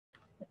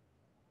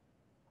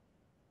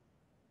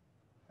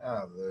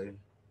Hallelujah.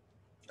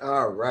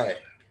 All right.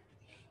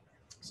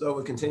 So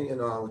we're continuing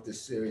on with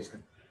this series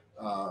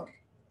uh,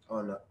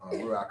 on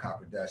Ruach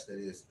Hakodesh, that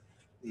is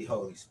the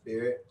Holy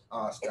Spirit.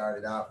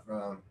 Started out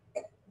from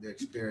the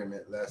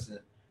experiment lesson,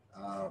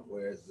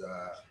 where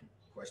the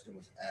question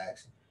was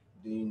asked,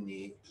 do you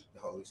need the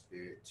Holy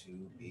Spirit to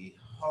be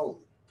holy?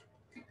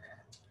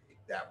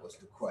 That was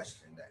the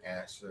question. The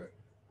answer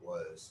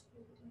was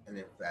an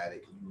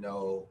emphatic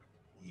no,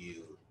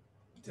 you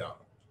don't.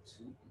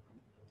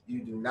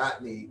 You do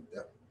not need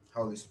the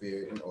Holy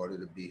Spirit in order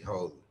to be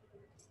holy.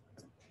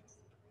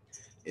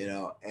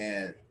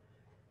 And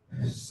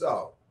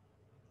so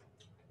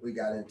we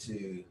got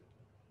into,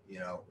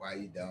 why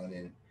you don't,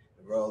 and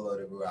the role of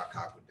the Ruach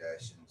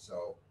Hakodesh. And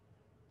so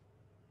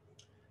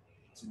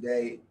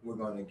today we're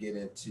going to get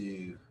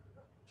into,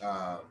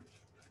 um,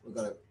 we're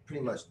going to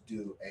pretty much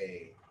do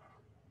a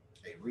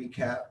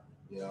recap,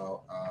 you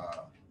know,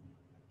 uh,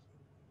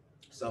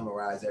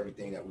 summarize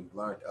everything that we've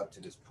learned up to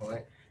this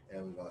point,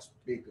 and we're going to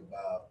speak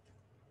about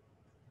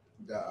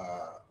the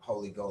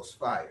Holy Ghost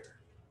fire.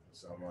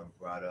 Someone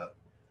brought up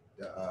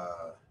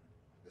the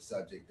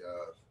subject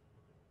of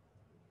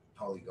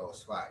Holy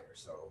Ghost fire.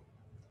 So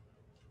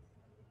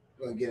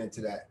we're going to get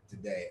into that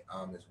today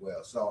as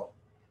well. So,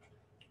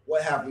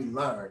 what have we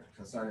learned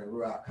concerning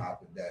Ruach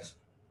HaKodesh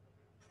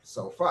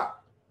so far?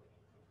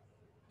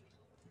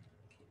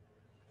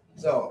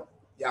 So,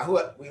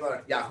 Yahuwah, we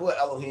learned Yahuwah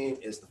Elohim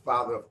is the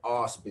father of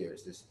all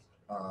spirits.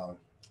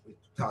 We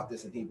taught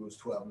this in Hebrews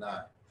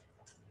 12:9,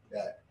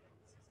 that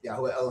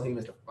Yahuwah Elohim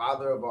is the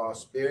father of all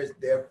spirits,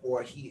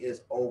 therefore he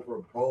is over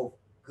both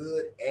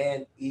good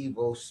and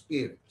evil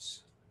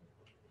spirits.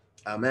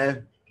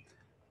 Amen.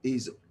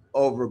 He's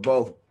over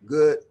both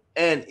good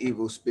and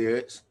evil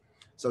spirits.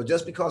 So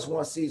just because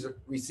one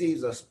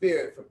receives a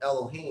spirit from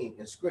Elohim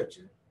in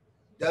scripture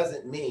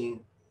doesn't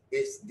mean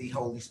it's the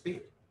Holy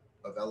Spirit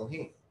of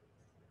Elohim,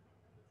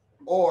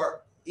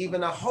 or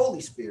even a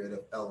Holy Spirit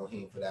of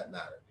Elohim for that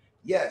matter.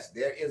 Yes,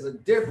 there is a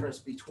difference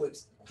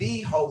betwixt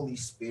the Holy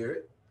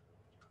Spirit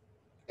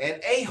and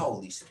a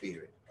Holy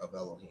Spirit of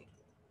Elohim.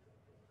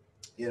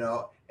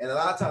 And a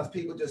lot of times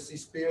people just see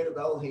Spirit of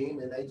Elohim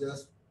and they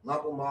just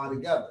lump them all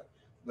together.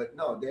 But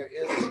no, there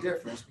is a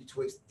difference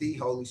betwixt the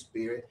Holy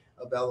Spirit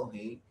of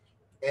Elohim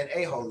and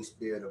a Holy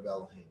Spirit of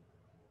Elohim.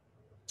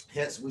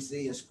 Hence, we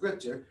see in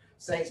Scripture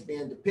saints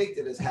being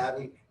depicted as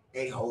having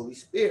a Holy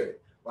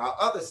Spirit, while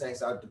other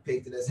saints are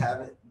depicted as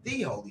having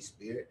the Holy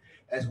Spirit,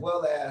 as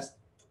well as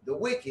the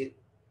wicked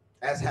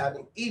as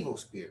having evil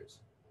spirits,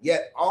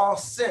 yet all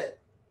sent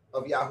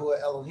of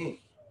Yahuwah Elohim,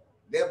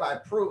 thereby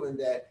proving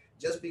that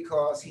just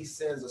because he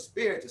sends a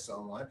spirit to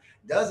someone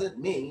doesn't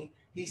mean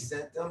he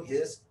sent them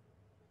his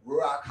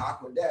Ruach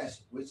HaKodesh,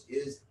 which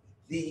is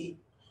the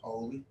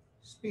Holy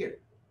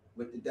Spirit,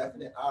 with the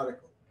definite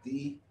article,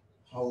 the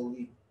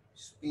Holy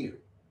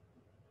Spirit.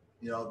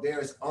 There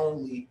is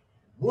only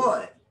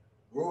one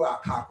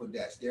Ruach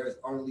HaKodesh. There is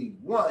only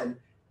one,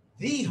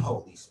 the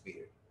Holy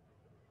Spirit.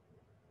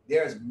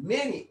 There's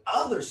many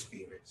other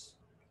spirits,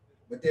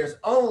 but there's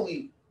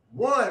only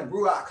one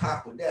Ruach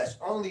HaKodesh,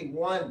 only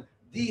one,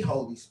 the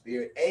Holy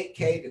Spirit,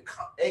 aka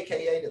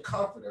the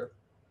Comforter,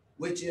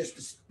 which is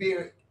the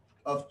Spirit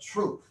of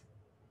truth,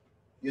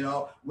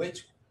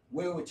 which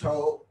we were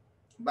told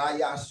by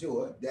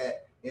Yahshua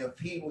that if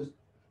he was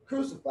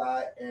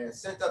crucified and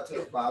sent up to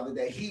the Father,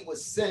 that he would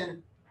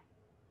send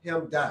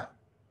him down,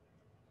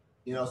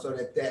 so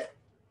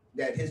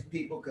that his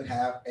people could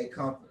have a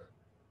comforter.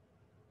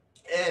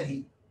 And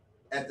he,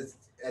 at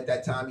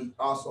that time, he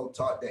also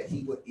taught that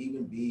he would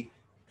even be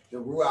the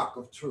Ruach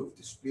of truth,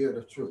 the Spirit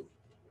of truth.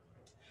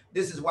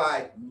 This is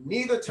why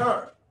neither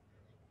term,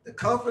 the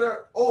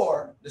Comforter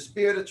or the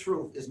Spirit of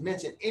truth, is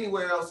mentioned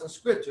anywhere else in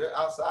Scripture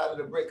outside of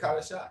the Brit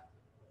Kadashah.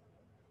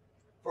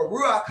 For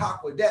Ruach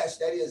HaKodesh,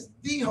 that is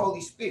the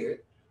Holy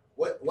Spirit,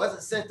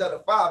 wasn't sent to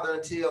the Father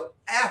until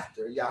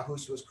after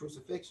Yahushua's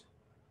crucifixion,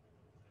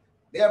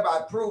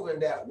 thereby proving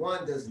that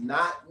one does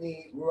not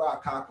need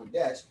Ruach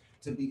HaKodesh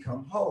to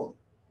become holy,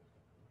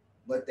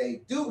 but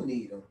they do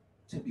need him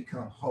to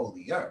become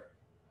holier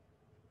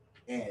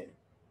and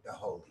the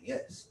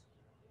holiest.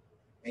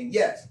 And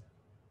yes,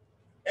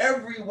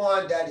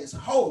 everyone that is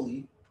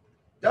holy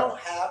don't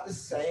have the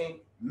same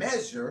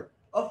measure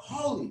of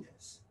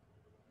holiness.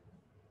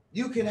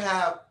 You can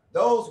have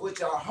those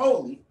which are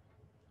holy,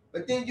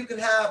 but then you can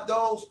have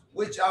those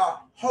which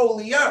are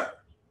holier.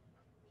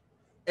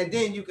 And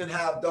then you can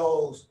have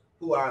those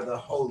who are the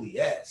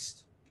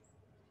holiest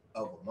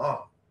of them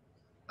all.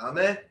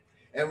 Amen.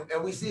 And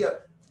we see a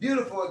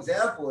beautiful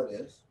example of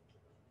this,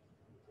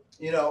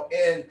 in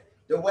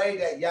the way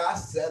that Yah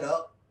set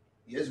up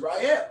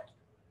Israel.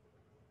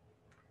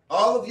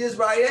 All of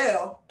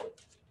Israel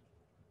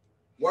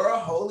were a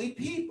holy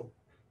people,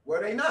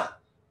 were they not?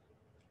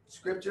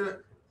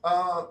 Scripture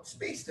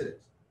speaks to this.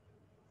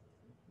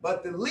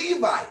 But the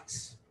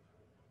Levites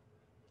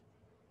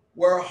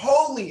were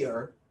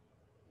holier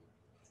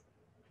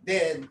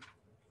than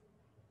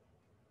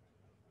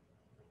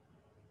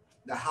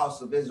the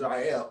house of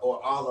Israel,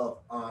 or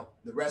all of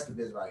the rest of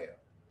Israel.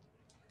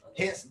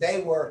 Hence,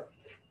 they were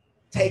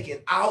taken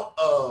out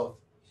of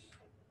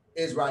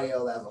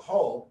Israel as a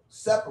whole,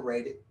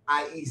 separated,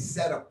 i.e.,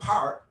 set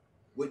apart,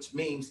 which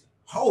means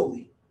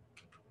holy.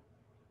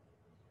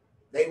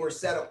 They were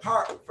set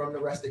apart from the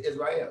rest of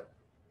Israel.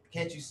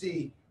 Can't you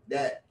see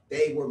that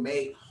they were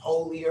made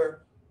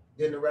holier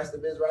than the rest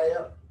of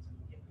Israel?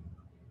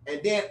 And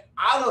then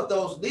out of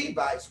those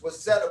Levites was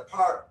set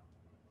apart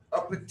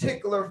a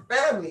particular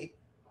family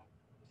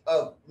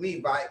of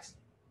Levites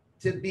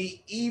to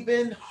be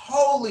even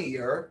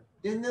holier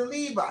than the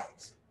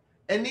Levites.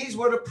 And these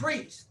were the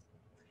priests.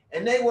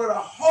 And they were the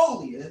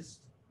holiest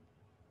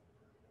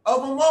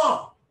of them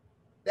all.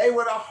 They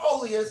were the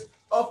holiest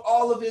of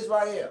all of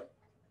Israel.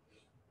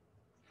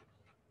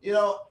 You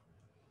know,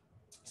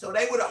 so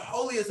they were the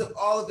holiest of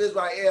all of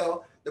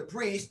Israel, the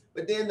priests,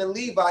 but then the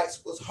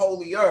Levites was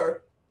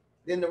holier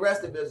than the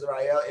rest of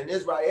Israel, and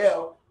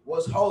Israel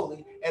was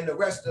holy, and the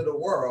rest of the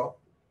world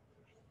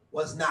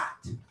was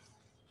not.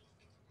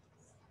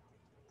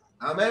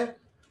 Amen.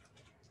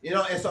 You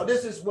know, and so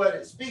this is what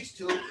it speaks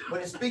to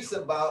when it speaks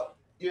about,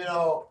 you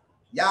know,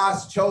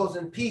 Yah's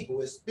chosen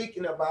people. It's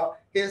speaking about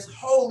his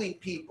holy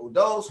people,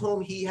 those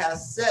whom he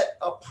has set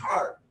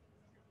apart.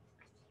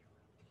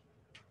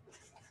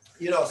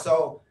 You know,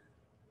 so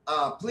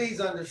please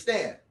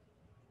understand,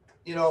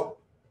 you know,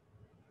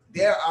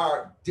 there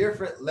are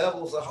different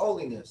levels of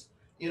holiness,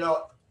 you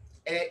know,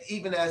 and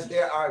even as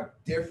there are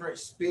different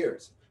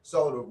spirits.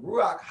 So the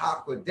Ruach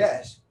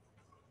HaKodesh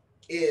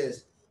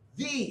is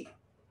the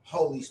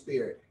Holy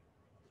Spirit.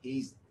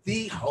 He's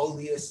the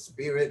holiest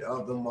spirit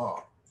of them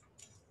all.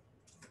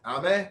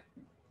 Amen.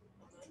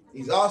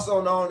 He's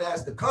also known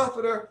as the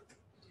Comforter,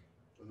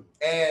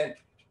 and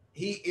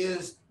he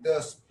is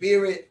the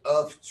Spirit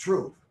of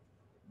truth.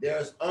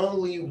 There's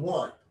only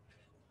one.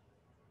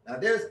 Now,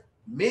 there's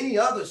many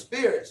other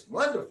spirits,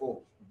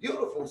 wonderful,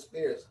 beautiful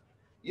spirits,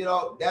 you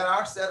know, that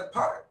are set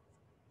apart.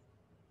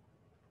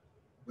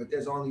 But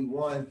there's only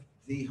one,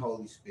 the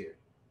Holy Spirit.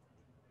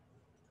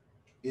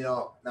 You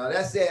know, now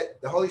that said,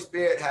 the Holy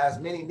Spirit has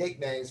many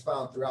nicknames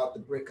found throughout the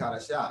Brit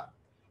Hadashah.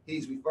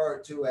 He's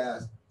referred to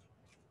as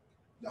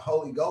the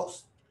Holy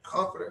Ghost,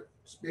 Comforter,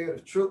 Spirit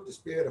of Truth, the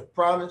Spirit of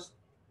Promise,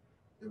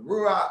 the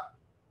Ruach,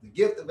 the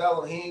gift of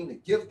Elohim, the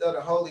gift of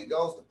the Holy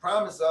Ghost, the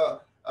promise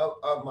of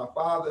my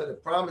Father, the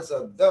promise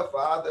of the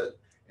Father,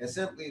 and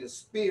simply the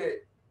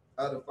Spirit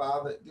of the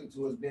Father due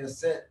to his being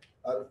sent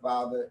of the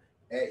Father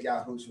at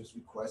Yahushua's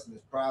request. And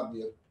it's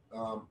probably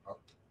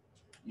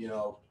you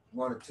know,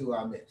 one or two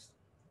I missed,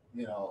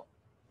 you know,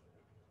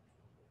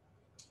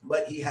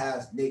 but he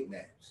has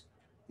nicknames,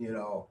 you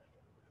know,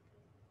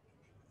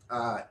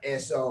 and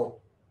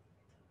so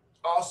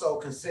also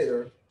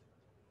consider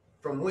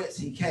from whence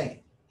he came.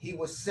 He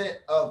was sent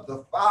of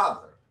the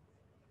Father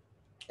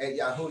at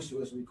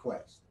Yahushua's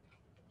request.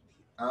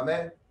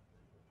 Amen.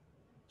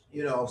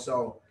 You know,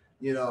 so,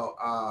 you know,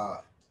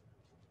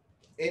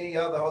 any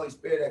other Holy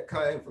Spirit that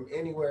came from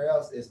anywhere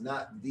else is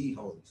not the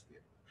Holy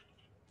Spirit.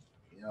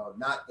 You know,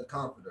 not the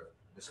Comforter,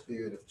 the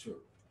Spirit of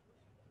truth.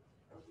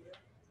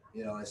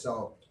 You know, and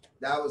so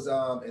that was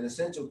an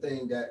essential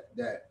thing that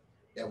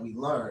we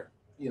learned,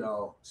 you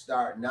know,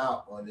 starting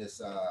out on this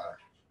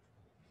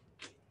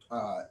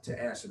to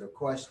answer the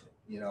question,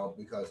 you know,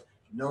 because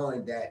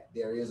knowing that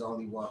there is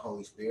only one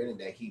Holy Spirit and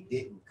that he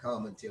didn't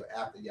come until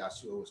after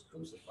Yahshua was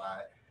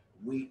crucified,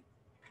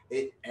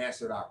 it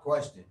answered our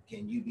question: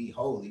 can you be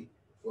holy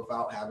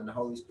without having the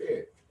Holy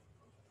Spirit?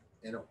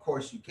 And of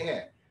course you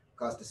can,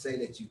 because to say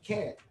that you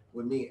can't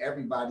would mean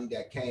everybody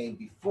that came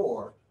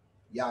before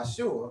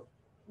Yahshua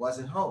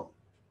wasn't holy.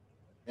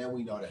 And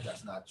we know that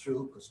that's not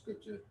true, because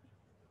scripture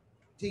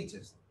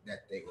teaches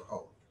that they were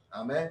holy.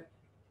 Amen.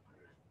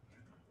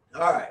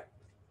 All right.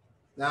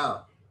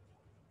 Now,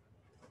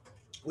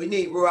 we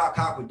need Ruach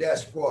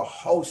HaKodesh for a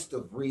host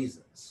of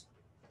reasons.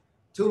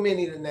 Too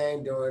many to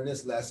name during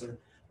this lesson,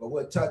 but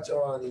we'll touch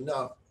on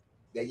enough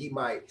that you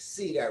might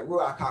see that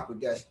Ruach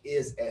HaKodesh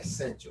is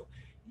essential.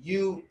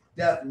 You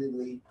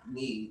definitely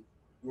need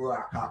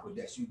Ruach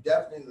HaKodesh. You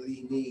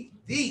definitely need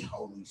the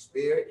Holy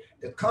Spirit,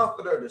 the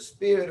Comforter, the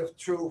Spirit of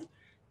truth.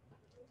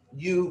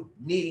 You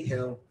need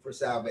him for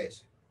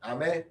salvation.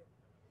 Amen.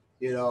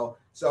 You know,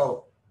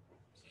 so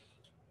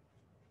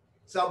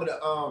some of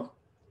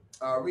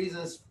the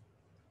reasons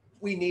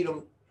we need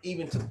them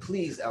even to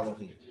please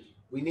Elohim.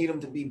 We need them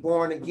to be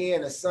born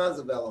again as sons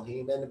of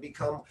Elohim and to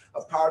become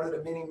a part of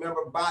the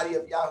many-member body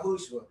of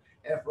Yahushua.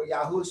 And for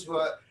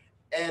Yahushua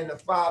and the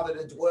Father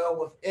to dwell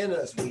within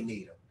us, we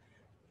need them.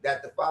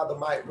 That the Father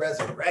might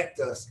resurrect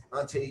us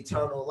unto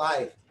eternal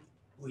life,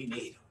 we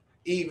need him,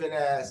 even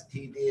as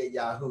he did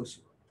Yahushua.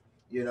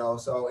 You know,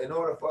 so in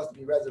order for us to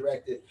be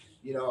resurrected,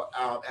 you know,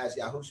 as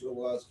Yahushua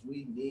was,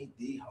 we need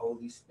the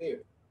Holy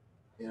Spirit.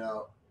 You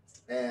know,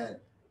 and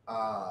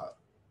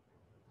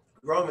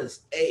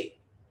Romans 8,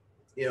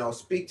 you know,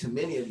 speak to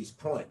many of these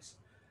points.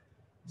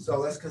 So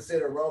let's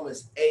consider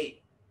Romans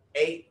 8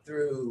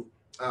 through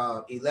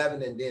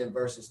 11, and then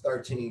verses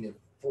 13 and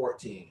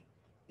 14.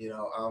 You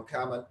know,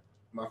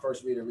 my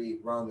first reader read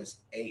Romans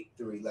 8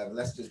 through 11.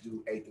 Let's just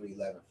do 8 through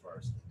 11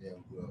 first, and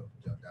then we'll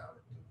jump down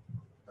to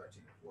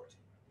 13 and 14.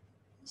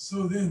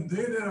 So then,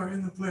 they that are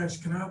in the flesh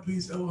cannot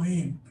please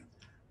Elohim.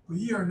 But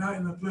ye are not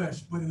in the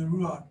flesh, but in the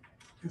Ruach.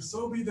 If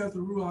so be that the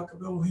Ruach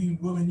of Elohim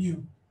dwell in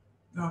you.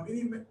 Now,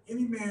 if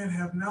any man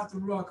have not the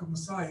Ruach of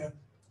Messiah,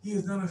 he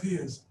is none of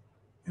his.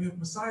 And if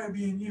Messiah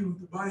be in you,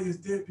 the body is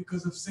dead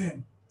because of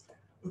sin.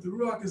 But the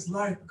Ruach is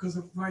life because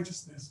of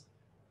righteousness.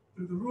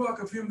 But the Ruach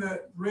of him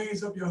that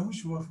raised up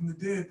Yahushua from the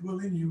dead dwell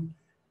in you,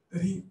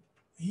 that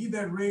he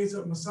that raised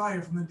up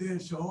Messiah from the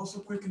dead shall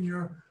also quicken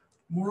your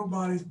mortal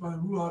bodies by the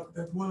Ruach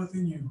that dwelleth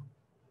in you.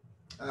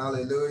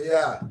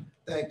 Hallelujah.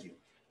 Thank you.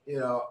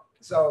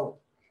 So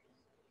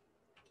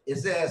it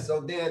says,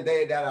 so then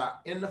they that are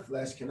in the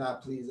flesh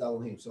cannot please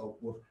Elohim. So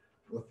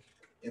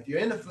if you're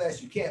in the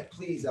flesh, you can't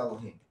please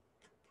Elohim.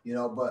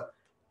 But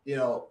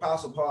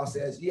Apostle Paul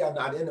says, ye are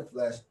not in the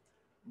flesh,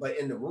 but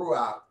in the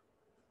Ruach,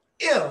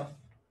 if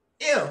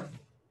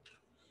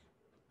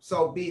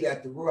so be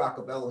that the Ruach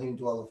of Elohim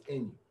dwelleth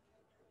in you.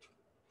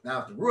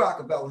 Now, if the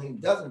Ruach of Elohim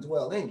doesn't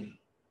dwell in you,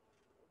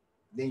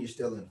 then you're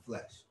still in the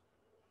flesh.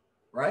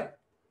 Right?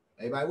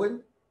 Everybody with me?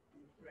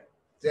 Right.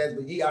 It says,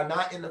 but ye are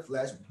not in the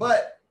flesh,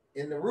 but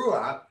in the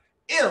Ruach,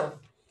 if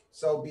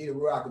so be the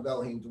Ruach of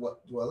Elohim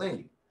dwell in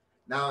you.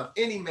 Now,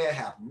 if any man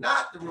have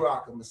not the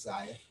Ruach of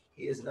Messiah,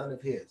 he is none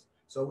of his.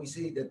 So we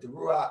see that the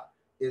Ruach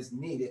is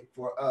needed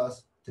for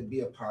us to be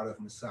a part of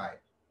Messiah.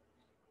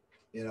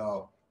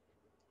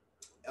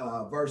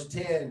 Verse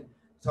 10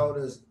 told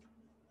us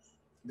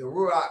the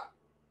Ruach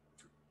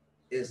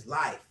is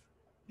life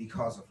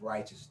because of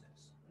righteousness.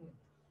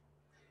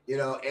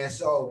 And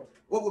so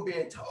what we're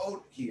being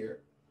told here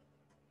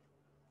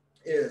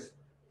is,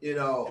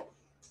 the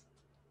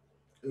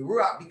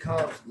Ruach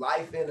becomes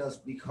life in us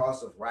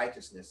because of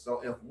righteousness. So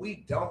if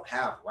we don't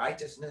have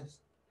righteousness,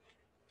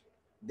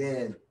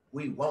 then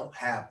we won't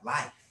have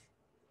life.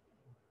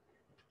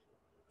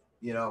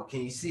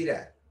 Can you see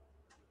that?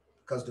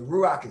 Because the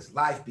Ruach is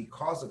life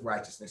because of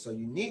righteousness. So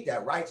you need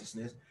that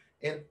righteousness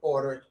in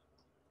order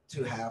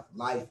to have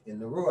life in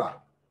the Ruach.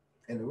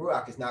 And the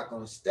Ruach is not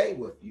going to stay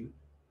with you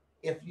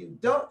if you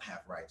don't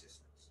have righteousness.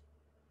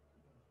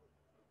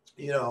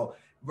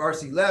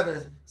 Verse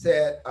 11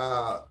 said,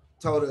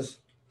 told us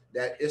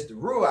that it's the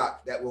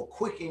Ruach that will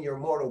quicken your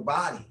mortal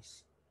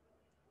bodies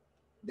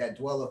that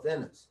dwelleth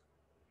in us.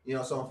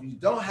 So if you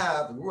don't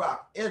have the Ruach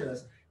in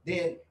us,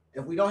 then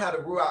if we don't have the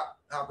Ruach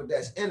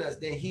HaKodesh in us,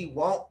 then he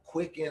won't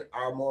quicken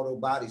our mortal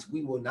bodies.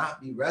 We will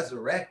not be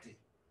resurrected.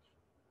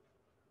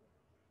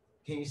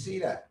 Can you see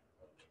that?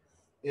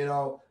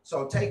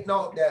 So take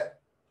note that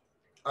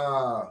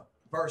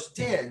verse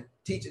 10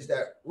 teaches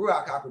that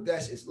Ruach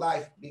HaKodesh is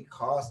life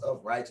because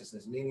of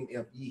righteousness, meaning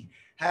if ye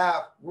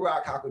have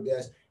Ruach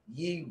HaKodesh,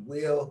 ye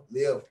will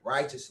live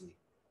righteously.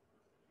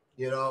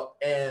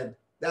 And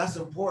that's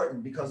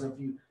important because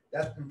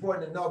that's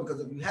important to know,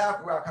 because if you have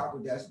Ruach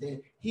HaKodesh,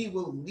 then he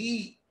will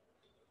lead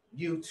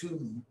you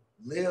to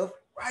live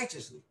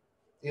righteously.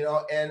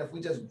 And if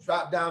we just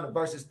drop down to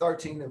verses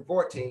 13 and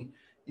 14,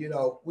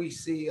 we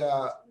see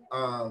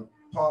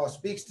Paul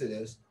speaks to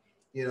this,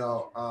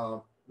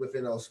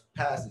 within those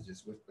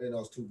passages, within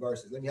those two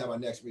verses. Let me have my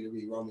next reader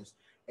read Romans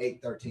 8,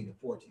 13 and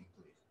 14,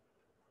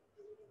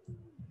 please.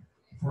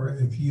 For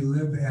if ye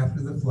live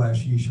after the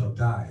flesh, ye shall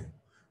die.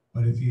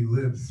 But if ye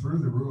live through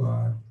the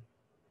Ruach,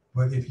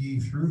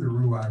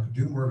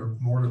 do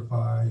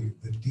mortify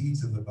the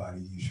deeds of the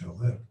body, ye shall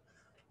live.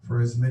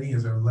 For as many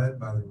as are led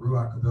by the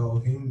Ruach of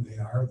Elohim, they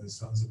are the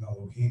sons of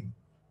Elohim.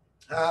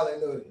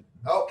 Hallelujah.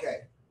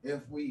 Okay.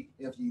 If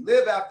you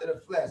live after the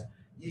flesh,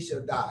 ye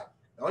shall die.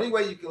 The only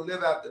way you can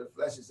live after the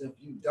flesh is if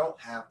you don't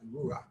have the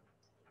Ruach.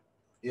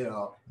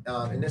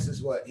 And this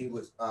is what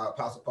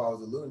Apostle Paul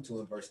was alluding to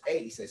in verse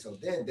 8. He says, so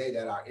then they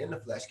that are in the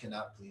flesh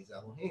cannot please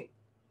Elohim.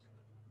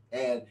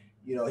 And,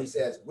 he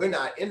says, we're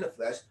not in the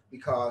flesh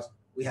because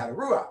we have a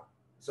Ruach.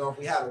 So if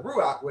we have a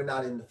Ruach, we're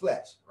not in the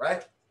flesh,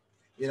 right?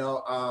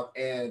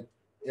 And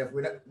if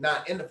we're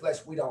not in the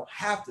flesh, we don't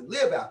have to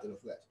live after the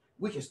flesh.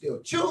 We can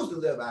still choose to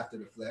live after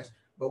the flesh,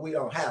 but we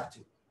don't have to.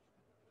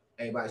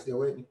 Anybody still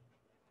with me?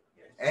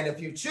 And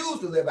if you choose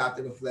to live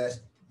after the flesh,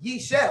 ye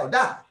shall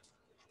die.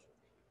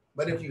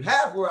 But if you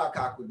have Ruach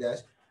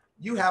HaKodesh,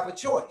 you have a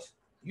choice.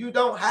 You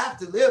don't have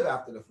to live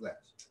after the flesh.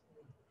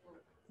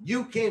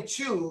 You can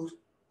choose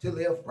to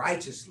live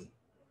righteously.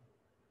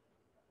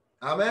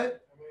 Amen?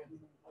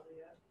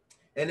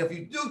 And if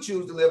you do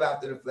choose to live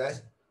after the flesh,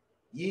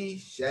 ye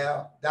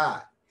shall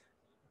die.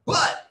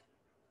 But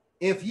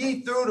if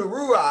ye through the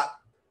Ruach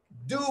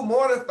do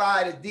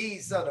mortify the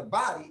deeds of the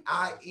body,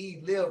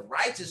 i.e. live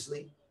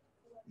righteously,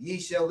 ye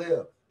shall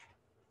live.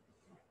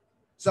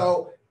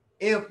 So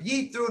if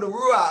ye through the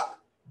Ruach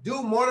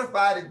do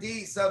mortify the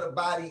deeds of the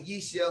body,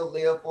 ye shall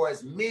live. For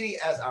as many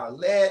as are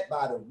led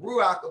by the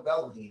Ruach of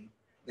Elohim,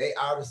 they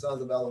are the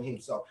sons of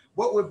Elohim. So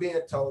what we're being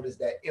told is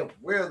that if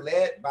we're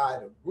led by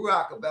the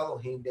Ruach of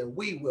Elohim, then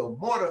we will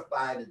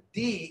mortify the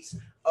deeds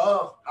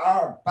of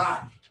our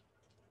body.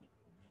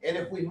 And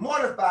if we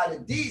mortify the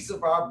deeds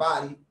of our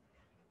body,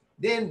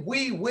 then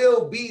we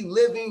will be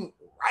living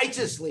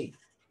righteously.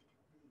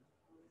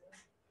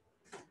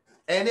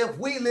 And if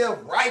we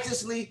live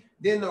righteously,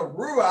 then the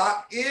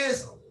Ruach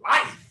is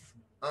life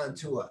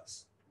unto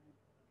us.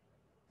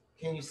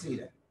 Can you see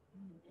that?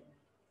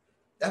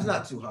 That's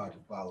not too hard to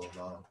follow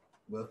along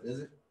with, is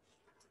it?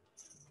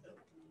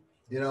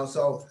 You know,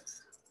 so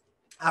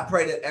I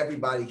pray that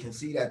everybody can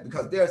see that,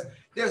 because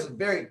there's a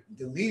very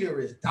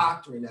deleterious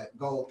doctrine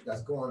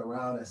that's going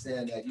around and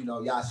saying that, you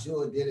know,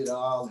 Yahshua did it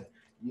all, and,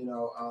 you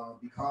know,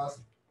 because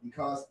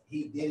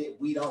he did it,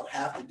 we don't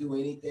have to do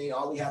anything.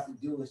 All we have to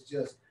do is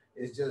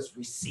just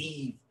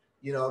receive,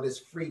 you know, this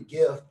free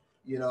gift,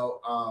 you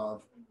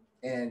know,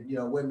 and, you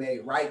know, we're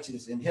made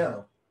righteous in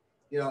him,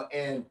 you know,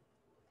 and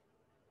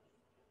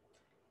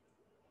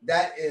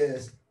that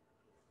is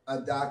a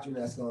doctrine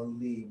that's going to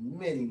lead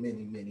many,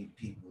 many, many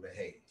people to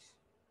Hades.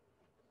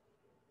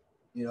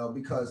 You know,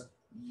 because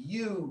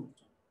you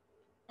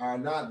are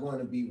not going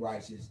to be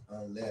righteous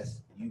unless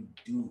you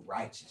do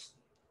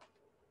righteously.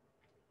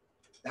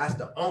 That's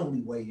the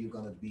only way you're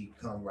going to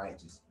become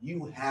righteous.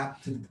 You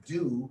have to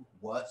do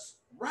what's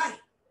right.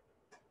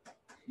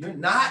 You're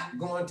not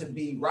going to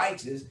be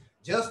righteous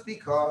just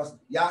because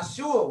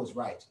Yahshua was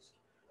righteous.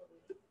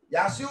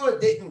 Yahshua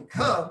didn't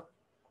come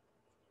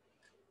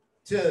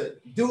to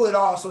do it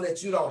all so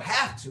that you don't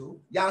have to.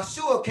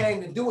 Yahshua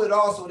came to do it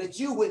all so that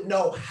you would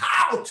know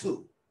how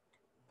to.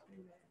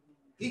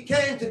 He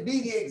came to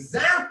be the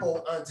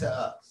example unto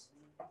us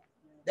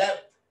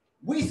that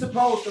we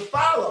supposed to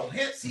follow.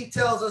 Hence, he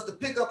tells us to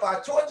pick up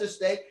our torture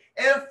stake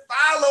and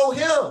follow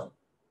him.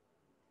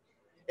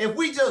 If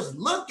we just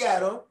look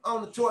at him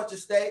on the torture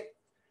stake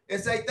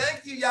and say,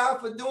 thank you, y'all,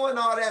 for doing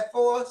all that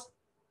for us,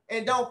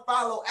 and don't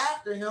follow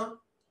after him,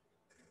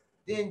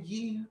 then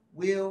ye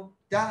will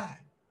die.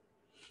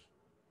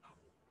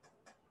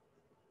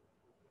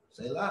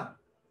 Selah.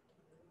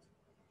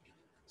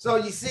 So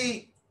you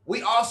see,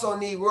 we also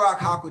need Ruach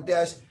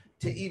HaKodesh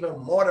to even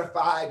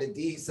mortify the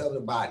deeds of the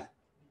body.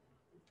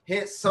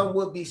 Hence, some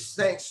would-be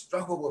saints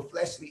struggle with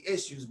fleshly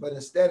issues, but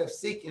instead of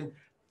seeking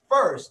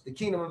first the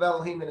kingdom of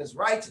Elohim and his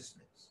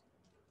righteousness,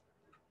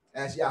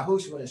 as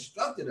Yahushua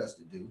instructed us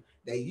to do,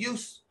 they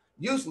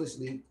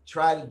uselessly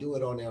try to do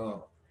it on their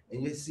own.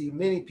 And you see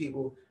many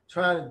people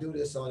trying to do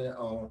this on their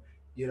own,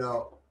 you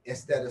know,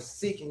 instead of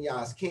seeking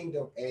Yah's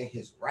kingdom and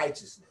his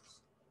righteousness.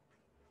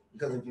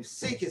 Because if you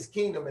seek his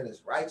kingdom and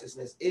his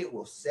righteousness, it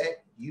will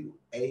set you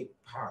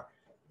apart.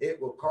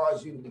 It will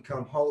cause you to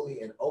become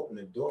holy and open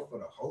the door for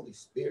the Holy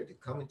Spirit to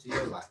come into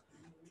your life.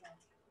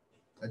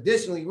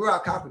 Additionally,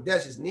 Ruach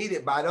HaKodesh is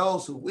needed by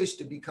those who wish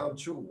to become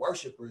true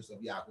worshipers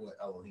of Yahweh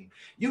Elohim.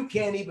 You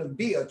can't even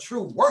be a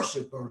true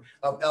worshiper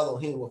of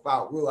Elohim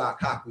without Ruach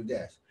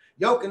HaKodesh.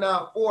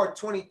 Yochanan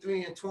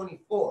 4:23 and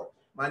 24.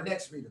 My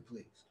next reader,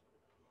 please.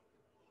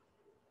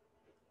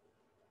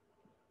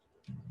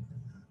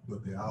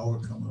 But the hour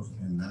cometh,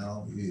 and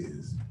now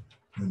is,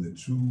 when the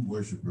true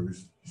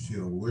worshipers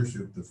shall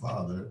worship the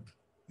Father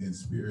in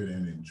spirit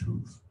and in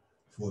truth.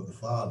 For the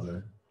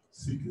Father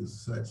seeketh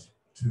such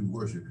to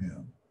worship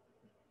him.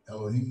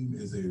 Elohim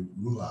is a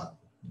Ruach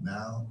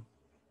now.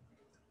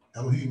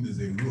 Elohim is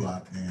a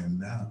Ruach,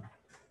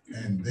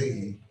 and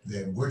they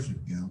that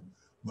worship him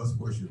must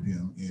worship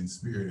him in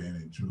spirit and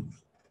in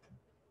truth.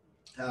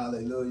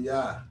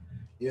 Hallelujah.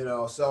 You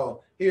know,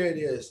 so here it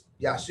is.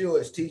 Yahshua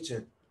is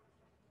teaching.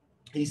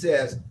 He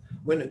says,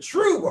 when the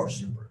true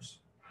worshipers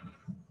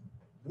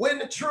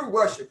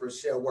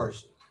shall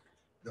worship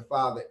the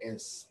Father in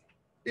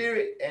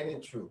spirit and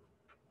in truth.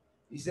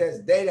 He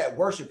says, they that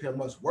worship him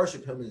must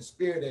worship him in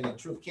spirit and in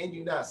truth. Can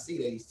you not see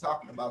that he's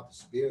talking about the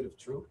spirit of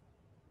truth?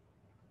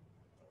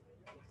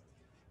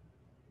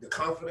 The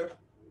comforter,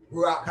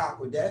 Ruach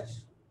HaKodesh.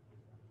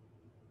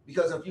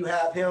 Because if you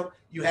have him,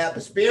 you have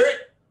the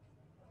spirit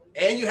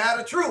and you have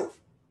the truth.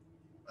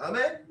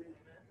 Amen?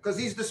 Because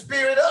he's the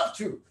spirit of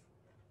truth.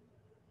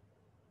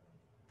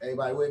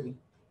 Everybody with me?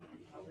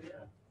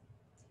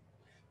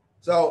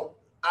 So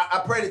I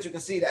pray that you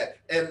can see that.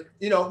 And,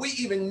 you know, we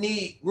even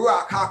need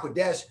Ruach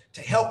HaKodesh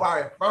to help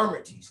our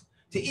infirmities,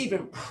 to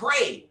even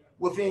pray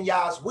within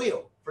Yah's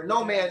will. For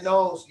no man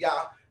knows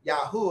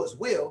Yahuwah's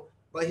will,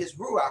 but his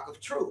Ruach of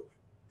truth.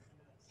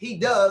 He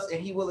does, and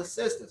he will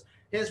assist us.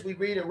 Hence, we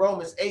read in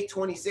Romans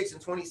 8:26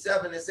 and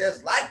 27, it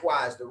says,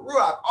 likewise, the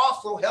Ruach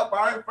also help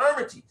our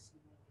infirmities.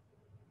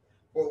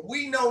 For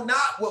we know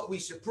not what we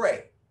should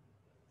pray,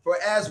 for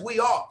as we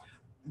ought.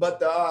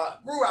 But the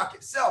Ruach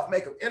itself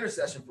maketh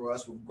intercession for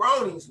us with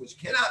groanings which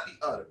cannot be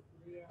uttered.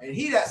 And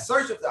he that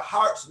searcheth the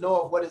hearts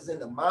knoweth what is in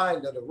the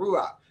mind of the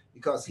Ruach,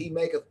 because he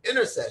maketh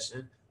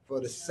intercession for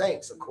the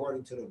saints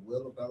according to the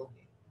will of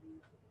Elohim.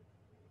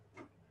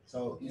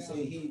 So you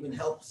see, he even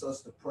helps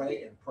us to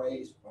pray and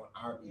praise on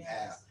our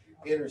behalf,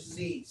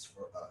 intercedes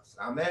for us.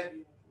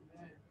 Amen.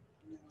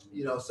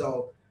 You know,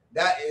 so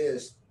that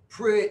is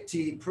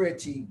pretty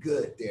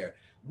good there.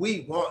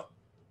 We want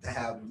to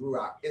have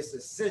Ruach. It's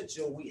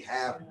essential we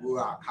have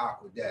Ruach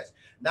HaKodesh.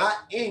 Not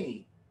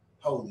any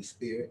Holy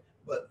Spirit,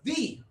 but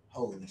the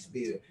Holy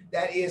Spirit.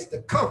 That is the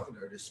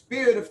comforter, the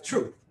spirit of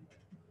truth.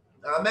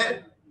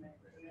 Amen.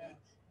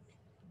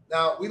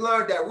 Now, we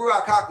learned that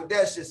Ruach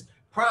HaKodesh is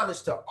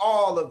promised to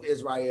all of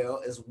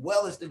Israel as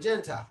well as the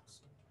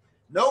Gentiles.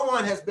 No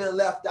one has been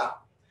left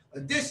out.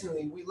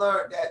 Additionally, we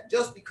learned that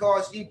just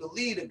because ye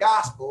believe the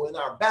gospel and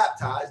are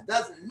baptized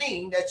doesn't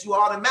mean that you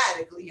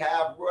automatically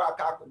have Ruach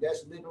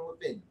HaKodesh living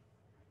within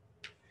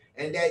you.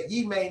 And that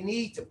ye may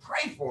need to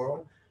pray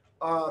for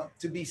them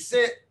to be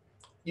sent.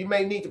 You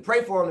may need to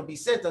pray for them to be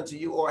sent unto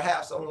you, or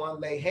have someone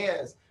lay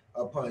hands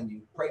upon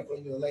you, pray for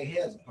you and lay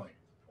hands upon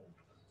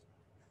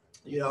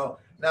you. You know,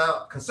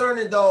 now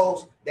concerning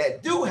those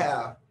that do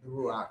have the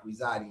Ruach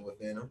residing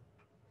within them,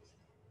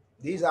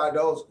 these are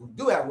those who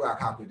do have Ruach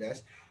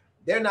HaKodesh.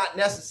 They're not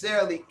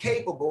necessarily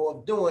capable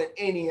of doing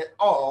any and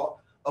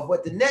all of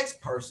what the next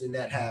person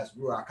that has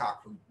Ruach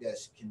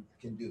HaKodesh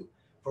can do.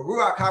 For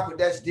Ruach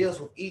HaKodesh deals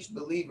with each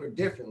believer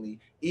differently,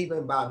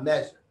 even by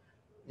measure.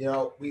 You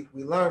know, we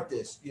learned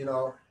this, you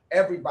know,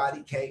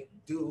 everybody can't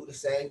do the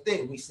same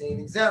thing. We've seen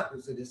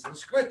examples of this in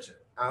scripture.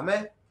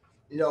 Amen.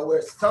 You know,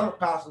 where some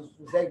apostles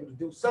was able to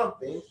do some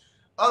things,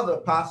 other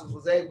apostles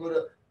was able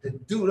to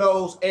do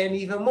those and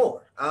even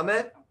more.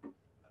 Amen.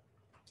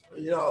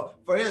 You know,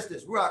 for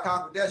instance, Ruach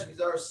HaKodesh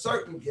reserves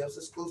certain gifts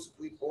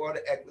exclusively for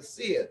the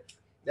ecclesia,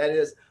 that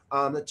is,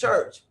 the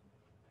church,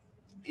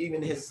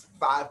 even his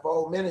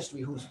fivefold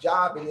ministry, whose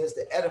job it is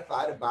to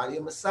edify the body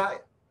of Messiah.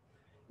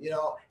 You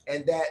know,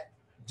 and that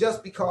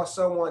just because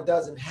someone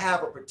doesn't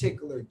have a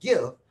particular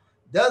gift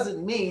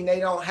doesn't mean they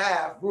don't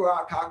have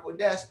Ruach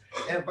HaKodesh,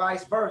 and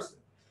vice versa.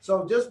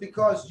 So just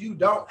because you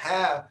don't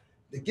have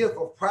the gift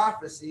of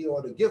prophecy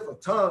or the gift of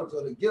tongues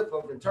or the gift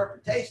of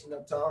interpretation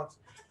of tongues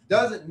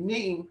doesn't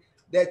mean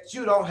that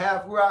you don't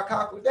have Ruach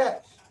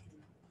HaKodesh.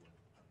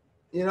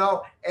 You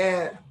know,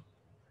 and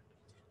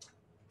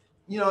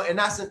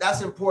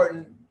that's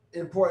important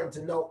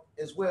to note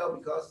as well,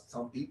 because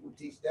some people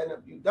teach that if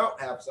you don't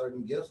have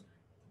certain gifts,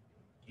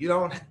 you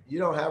don't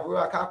have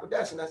Ruach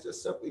HaKodesh, and that's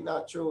just simply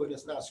not true, and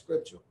it's not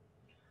scriptural.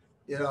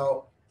 You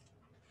know,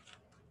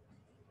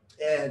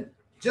 and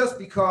just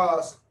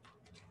because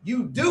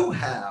you do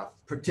have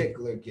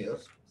particular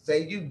gifts,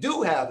 say you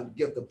do have the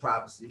gift of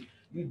prophecy,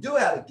 you do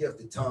have the gift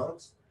of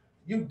tongues,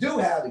 you do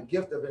have the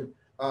gift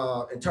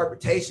of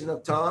interpretation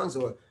of tongues,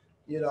 or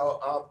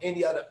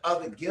any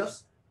other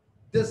gifts,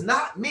 does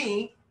not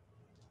mean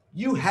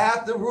you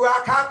have the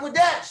Ruach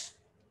HaKodesh.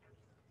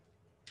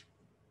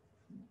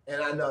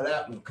 And I know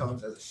that one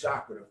comes as a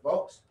shocker to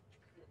folks.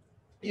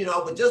 You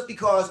know, but just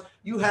because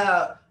you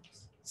have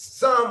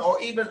some or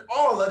even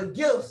all of the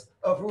gifts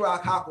of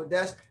Ruach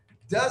HaKodesh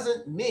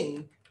doesn't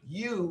mean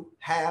you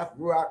have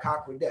Ruach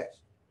HaKodesh.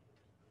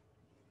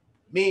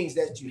 Means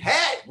that you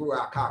had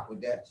Ruach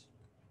HaKodesh.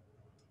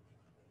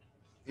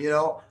 You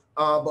know,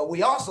 but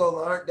we also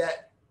learned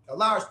that a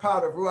large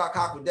part of Ruach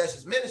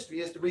HaKodesh's ministry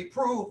is to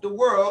reprove the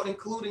world,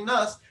 including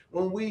us,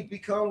 when we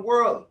become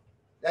worldly.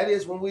 That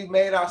is, when we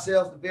made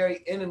ourselves the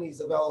very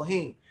enemies of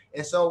Elohim.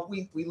 And so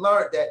we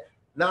learned that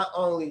not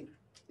only,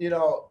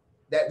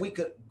 that we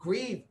could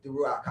grieve the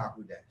Ruach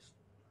HaKodesh,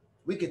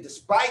 we could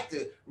despite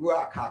the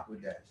Ruach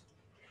HaKodesh,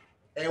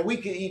 and we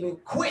could even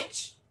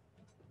quench,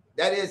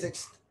 that is,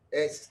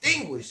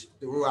 extinguish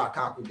the Ruach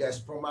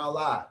HaKodesh from our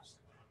lives.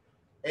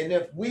 And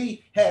if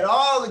we had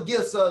all 9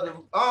 gifts of the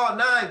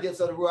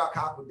Ruach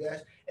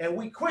HaKodesh, and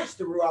we quenched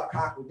the Ruach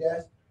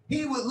HaKodesh,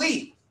 he would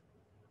leave.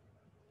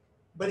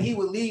 But he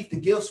would leave the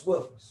gifts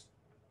with us.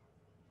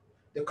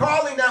 The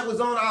calling that was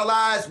on our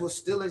lives will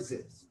still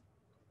exist.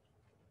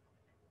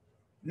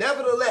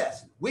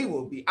 Nevertheless, we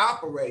will be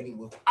operating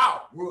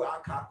without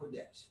Ruach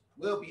HaKodesh.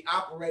 We'll be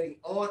operating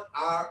on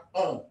our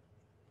own.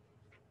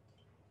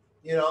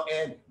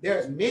 And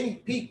there's many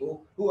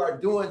people who are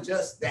doing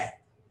just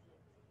that.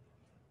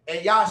 And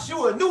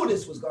Yahshua knew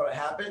this was going to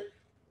happen.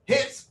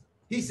 Hence,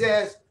 he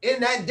says, in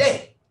that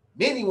day,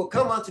 many will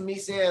come unto me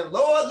saying,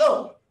 Lord,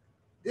 Lord,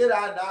 did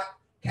I not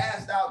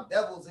cast out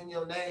devils in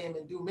your name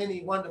and do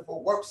many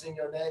wonderful works in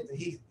your name? And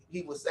he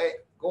will say,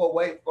 go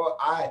away, for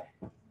I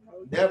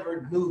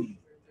never knew you.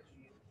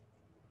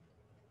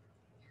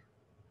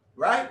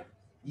 Right?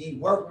 Ye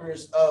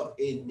workers of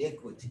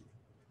iniquity.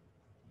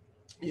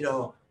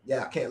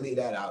 I can't leave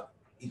that out.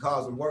 He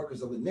calls them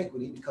workers of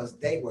iniquity because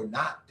they were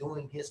not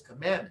doing his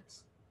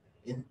commandments.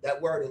 And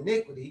that word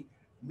iniquity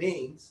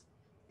means,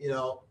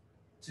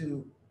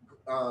 to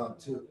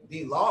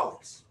be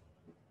lawless.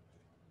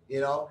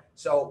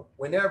 So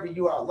whenever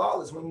you are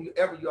lawless,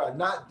 whenever you are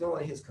not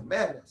doing his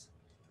commandments,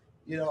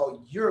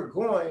 you're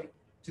going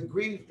to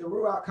grieve the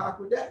Ruach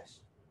HaKodesh.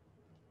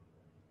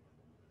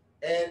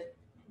 And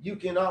you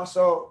can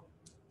also,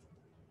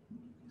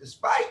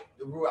 despite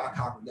the Ruach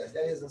HaKodesh,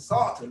 that is,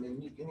 insult him,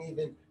 and you can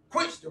even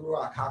quench the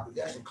Ruach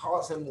HaKodesh and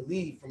cause him to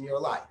leave from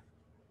your life.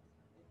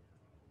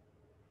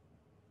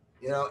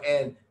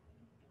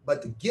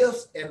 But the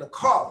gifts and the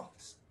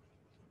callings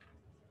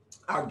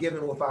are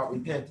given without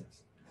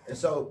repentance. And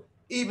so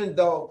even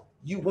though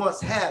you once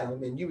had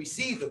them and you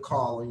received a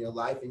call in your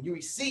life and you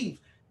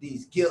received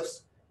these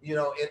gifts, in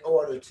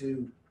order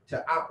to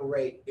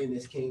operate in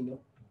this kingdom,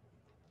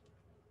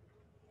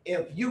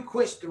 if you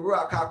quench the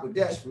Ruach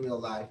HaKodesh from your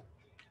life,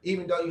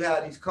 even though you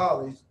have these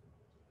callings,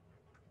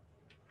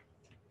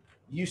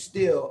 you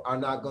still are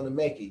not going to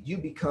make it. You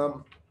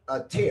become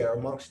a tare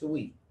amongst the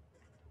wheat.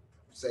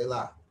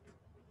 Selah.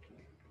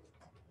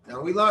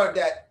 Now we learned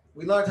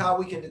how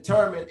we can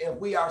determine if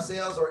we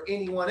ourselves or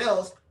anyone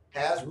else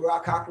has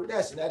Ruach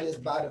HaKodesh, and that is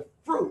by the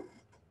fruit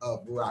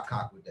of Ruach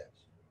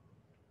HaKodesh.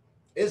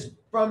 It's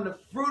from the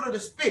fruit of the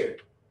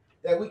Spirit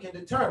that we can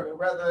determine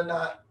whether or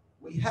not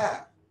we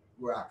have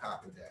Ruach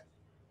HaKodesh.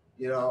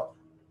 You know,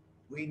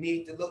 we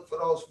need to look for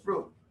those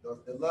fruit,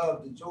 the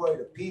love, the joy,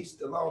 the peace,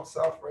 the long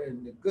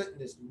suffering, the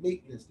goodness, the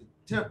meekness, the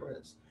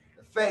temperance,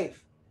 the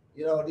faith.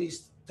 You know,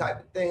 these type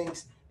of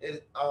things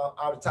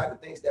are the type of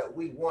things that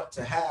we want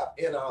to have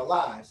in our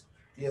lives,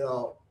 you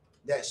know,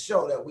 that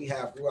show that we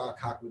have Ruach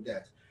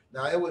HaKodesh.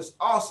 Now, it was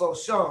also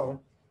shown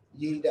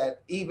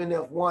that even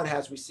if one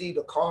has received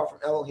a call from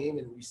Elohim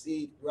and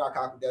received Ruach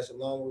HaKodesh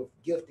along with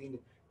gifting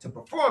to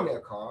perform their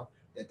call,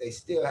 that they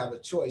still have a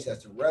choice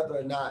as to whether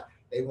or not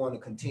they want to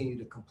continue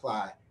to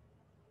comply.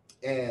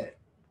 And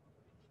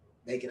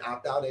they can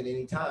opt out at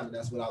any time. And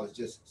that's what I was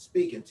just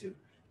speaking to.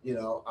 You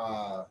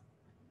know,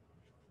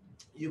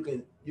 you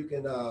can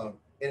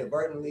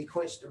inadvertently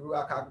quench the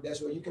Ruach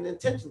HaKodesh, or you can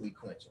intentionally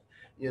quench it.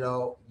 You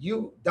know,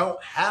 you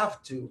don't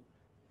have to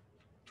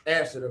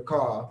answer the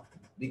call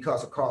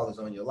because a call is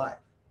on your life.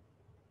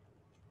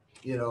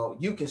 You know,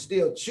 you can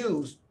still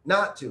choose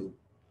not to.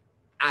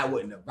 I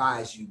wouldn't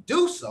advise you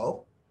do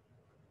so,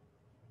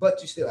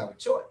 but you still have a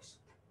choice.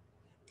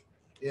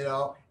 You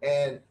know,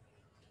 and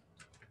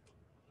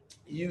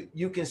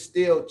you can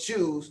still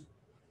choose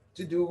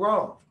to do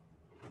wrong.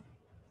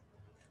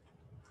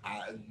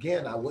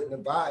 I wouldn't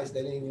advise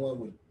that anyone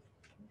would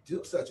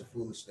do such a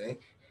foolish thing,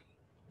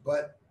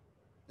 but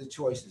the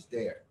choice is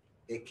there.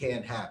 It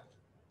can happen.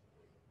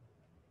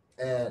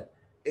 And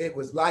it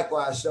was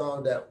likewise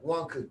shown that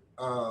one could,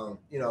 one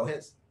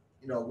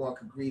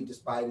could grieve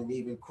despite and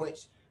even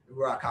quench the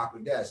Ruach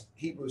HaKodesh.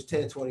 Hebrews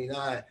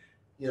 10:29,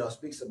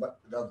 speaks about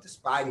of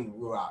despiting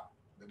Ruach,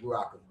 the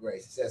Ruach of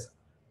grace. It says,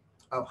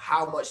 of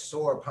how much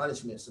sore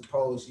punishment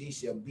suppose ye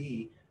shall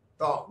be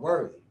thought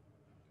worthy,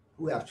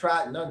 who have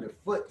trodden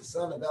underfoot the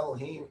Son of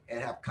Elohim, and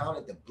have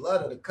counted the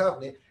blood of the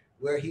covenant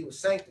where he was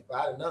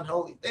sanctified an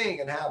unholy thing,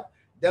 and have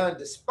done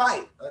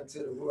despite unto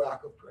the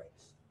Ruach of grace.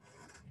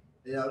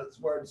 You know, this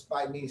word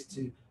despite means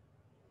to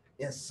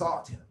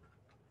insult him.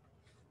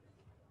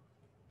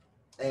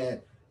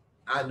 And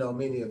I know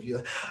many of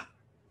you,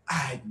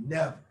 I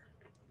never,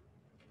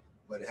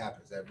 but it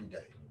happens every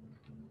day.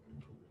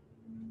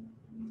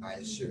 I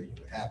assure you,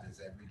 it happens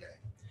every day.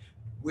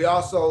 We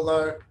also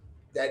learned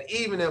that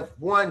even if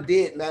one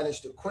did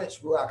manage to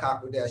quench Ruach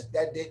HaKodesh,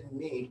 that didn't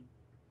mean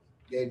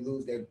they'd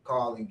lose their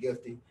call and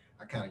gifting.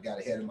 I kind of got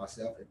ahead of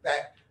myself. In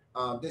fact,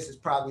 this is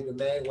probably the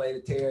main way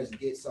the tares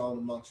get sown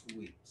amongst the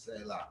wheat.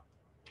 Selah.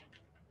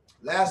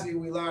 Lastly,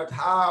 we learned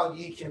how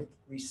ye can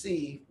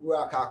receive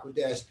Ruach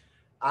HaKodesh,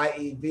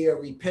 i.e. via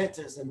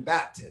repentance and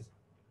baptism.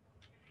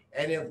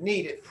 And if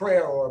needed,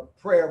 prayer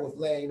with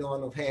laying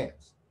on of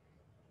hands.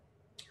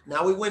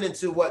 Now, we went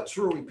into what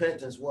true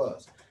repentance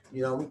was.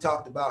 You know, we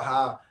talked about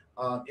how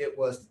it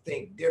was to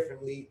think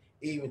differently,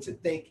 even to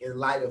think in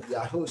light of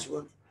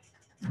Yahushua.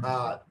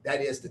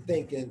 That is to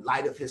think in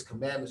light of his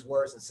commandments,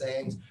 words, and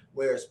sayings,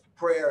 whereas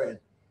prayer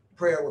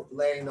with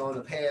laying on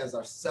of hands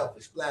are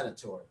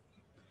self-explanatory.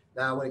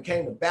 Now, when it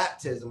came to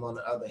baptism, on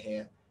the other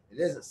hand, it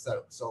isn't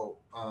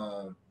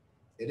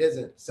it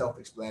isn't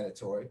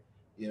self-explanatory,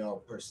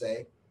 per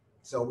se.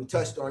 So we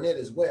touched on it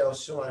as well,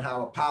 showing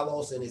how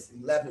Apollos and his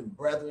 11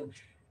 brethren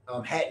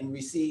hadn't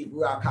received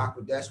Ruach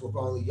HaKodesh with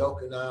only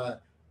Yochanan,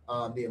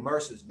 the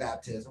immerser's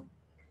baptism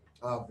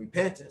of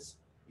repentance.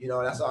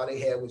 That's all they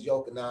had was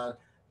Yochanan,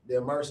 the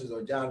immersers,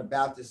 or John the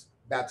Baptist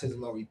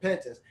baptism of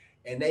repentance,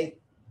 and they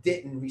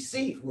didn't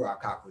receive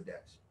Ruach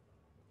HaKodesh.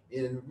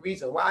 And the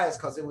reason why is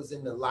because it was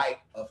in the light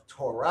of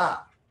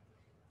Torah,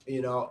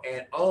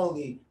 and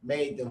only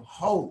made them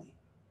holy.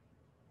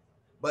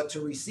 But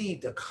to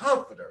receive the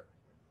Comforter,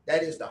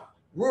 that is the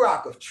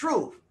Ruach of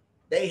truth,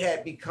 they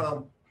had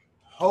become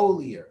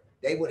holier.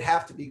 They would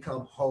have to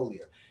become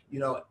holier.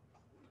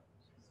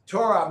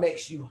 Torah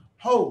makes you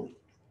holy,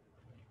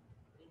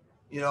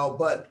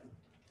 but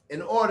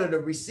in order to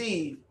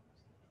receive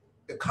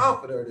the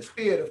Comforter, the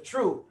Spirit of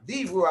truth,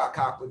 the Ruach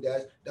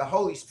HaKodesh, the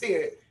Holy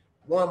Spirit,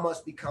 one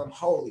must become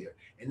holier.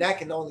 And that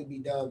can only be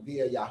done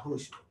via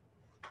Yahushua,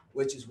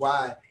 which is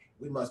why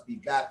we must be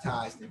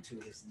baptized into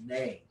his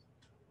name.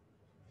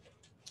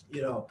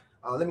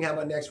 Let me have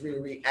my next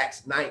read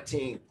Acts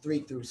 19,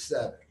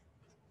 3-7.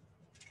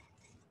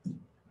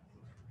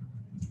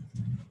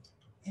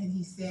 And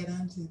he said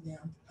unto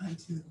them,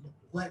 unto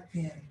what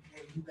then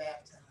were you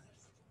baptized?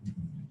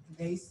 And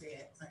they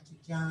said, unto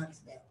John's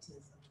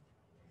baptism.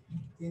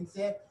 Then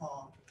said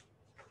Paul,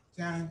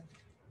 John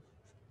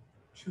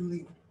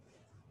truly,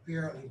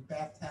 verily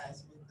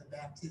baptized with the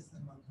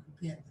baptism of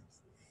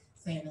repentance,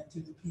 saying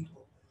unto the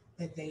people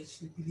that they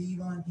should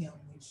believe on him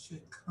which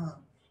should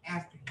come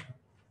after him,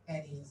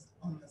 that is,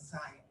 on Messiah,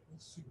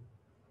 which should.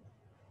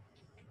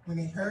 When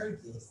they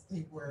heard this,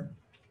 they were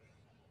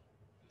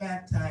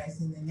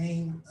baptized in the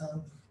name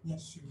of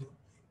Yeshua.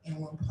 And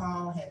when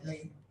Paul had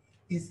laid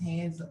his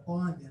hands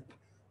upon them,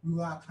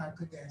 Ruach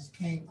HaKodesh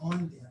came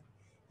on them,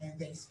 and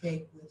they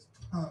spake with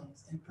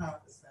tongues and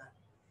prophesied.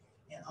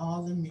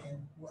 all the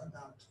men were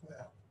about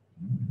 12.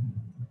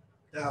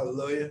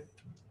 Hallelujah.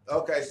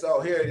 Okay,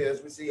 so here it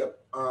is. We see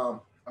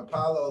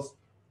Apollos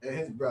and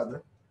his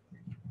brother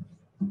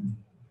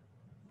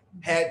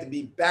had to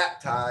be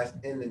baptized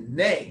in the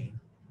name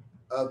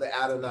of the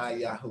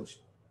Adonai Yahushua.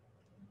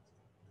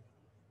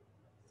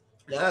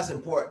 Now that's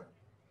important.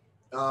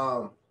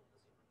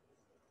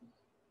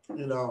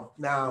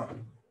 Now,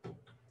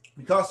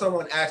 because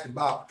someone asked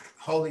about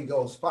Holy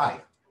Ghost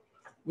fire,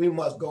 we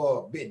must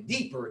go a bit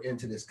deeper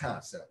into this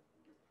concept.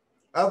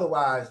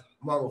 Otherwise,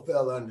 one will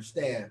fail to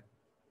understand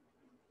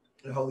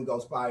the Holy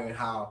Ghost fire and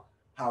how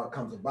it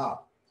comes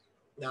about.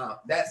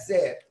 Now, that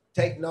said,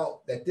 take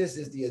note that this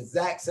is the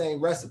exact same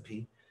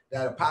recipe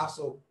that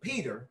Apostle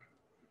Peter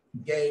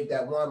gave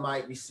that one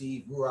might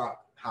receive Ruach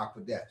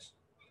HaKodesh.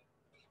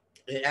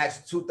 In Acts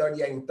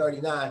 2:38 and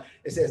 39,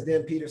 it says,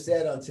 Then Peter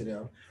said unto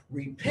them,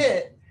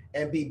 Repent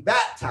and be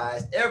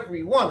baptized,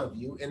 every one of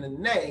you, in the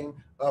name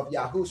of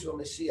Yahushua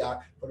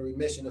Mashiach for the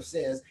remission of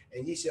sins,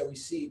 and ye shall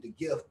receive the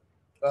gift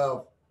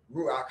of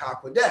Ruach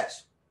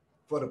HaKodesh.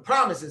 For the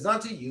promise is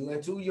unto you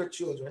and to your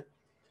children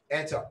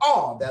and to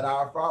all that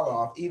are far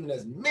off, even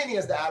as many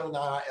as the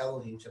Adonai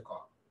Elohim shall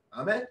call.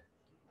 Amen.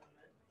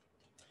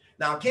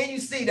 Now, can you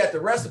see that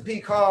the recipe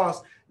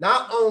calls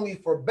not only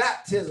for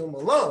baptism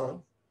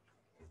alone,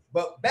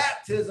 but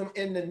baptism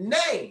in the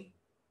name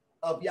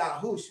of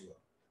Yahushua?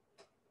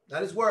 Now,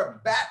 this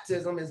word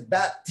baptism is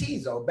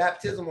baptizo.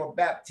 Baptism or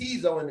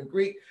baptizo in the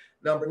Greek,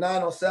 number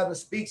 907,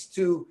 speaks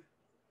to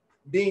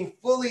being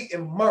fully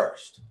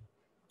immersed.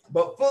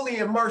 But fully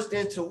immersed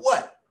into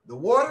what? The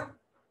water?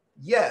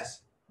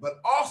 Yes, but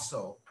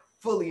also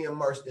fully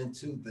immersed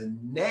into the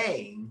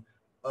name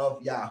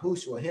of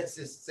Yahushua. Hence,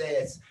 it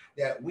says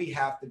that we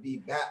have to be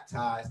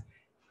baptized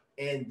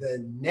in the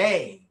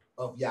name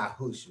of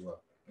Yahushua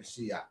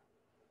Mashiach.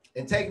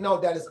 And take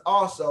note that it's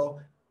also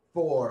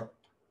for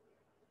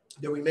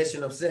the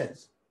remission of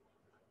sins.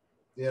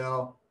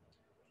 Now,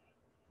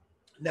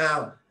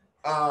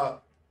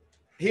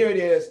 here it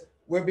is.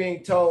 We're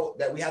being told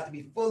that we have to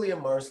be fully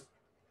immersed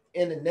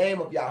in the name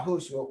of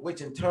Yahushua,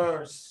 which in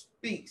turn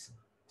speaks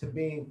to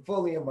being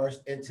fully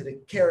immersed into the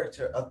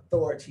character,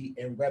 authority,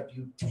 and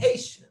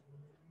reputation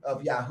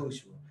of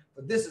Yahushua.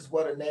 But this is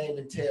what a name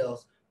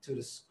entails to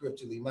the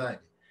scripturally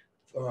minded.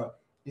 When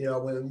we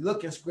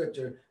look in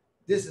scripture,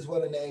 this is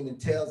what a name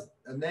entails.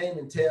 A name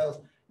entails,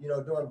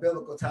 during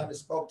biblical time, it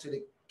spoke to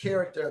the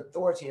character,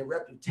 authority, and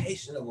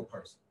reputation of a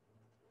person.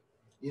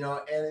 And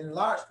in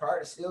large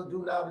part, it still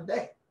do now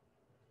today.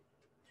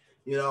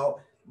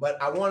 But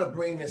I want to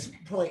bring this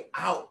point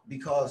out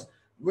because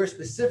we're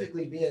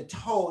specifically being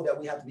told that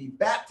we have to be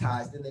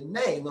baptized in the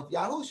name of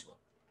Yahushua.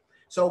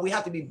 So we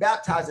have to be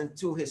baptized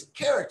into his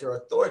character,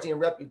 authority,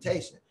 and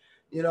reputation.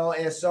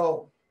 And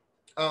so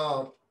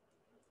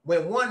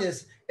when one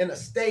is in a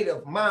state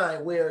of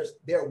mind where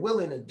they're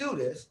willing to do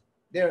this,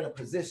 they're in a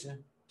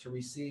position to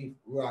receive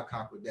Ruach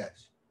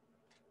HaKodesh.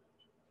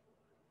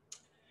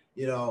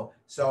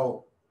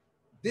 So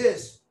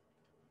this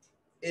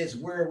is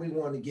where we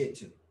want to get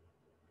to.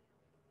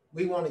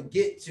 We want to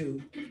get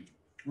to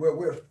where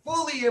we're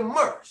fully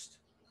immersed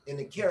in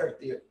the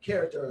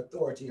character,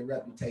 authority, and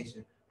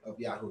reputation of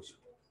Yahushua.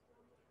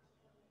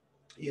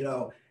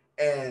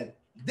 And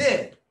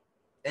then,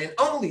 and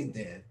only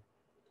then,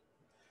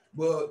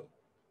 will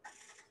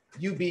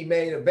you be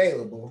made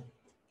available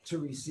to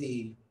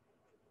receive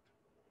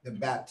the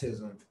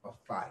baptism of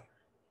fire.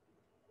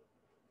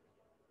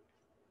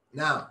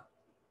 Now,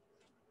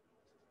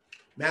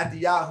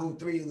 Matthew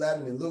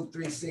 3:11 and Luke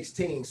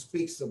 3:16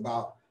 speaks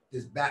about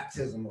this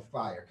baptism of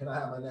fire. Can I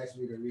have my next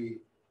reader read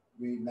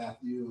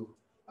Matthew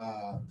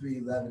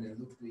 3:11 and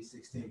Luke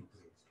 3:16,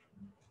 please?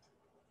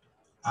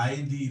 I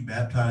indeed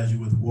baptize you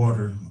with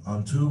water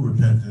unto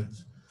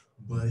repentance,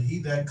 but he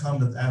that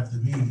cometh after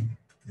me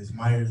is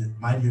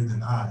mightier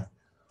than I,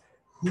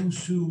 whose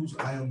shoes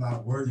I am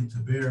not worthy to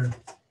bear.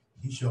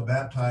 He shall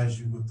baptize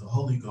you with the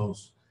Holy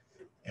Ghost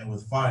and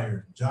with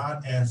fire.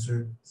 John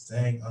answered,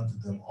 saying unto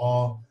them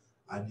all,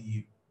 I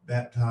indeed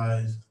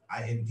baptize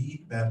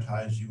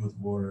you with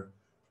water,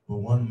 but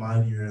one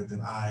mightier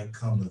than I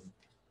cometh,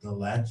 the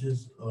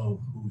latches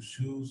of whose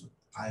shoes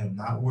I am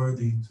not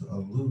worthy to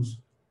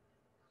unloose.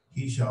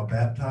 He shall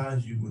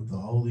baptize you with the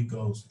Holy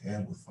Ghost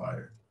and with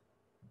fire.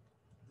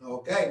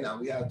 Okay,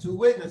 now we have two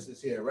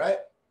witnesses here, right?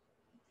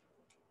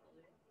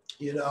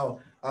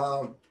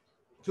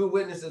 Two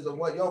witnesses of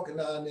what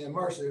Yochanan and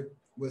Mercer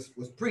was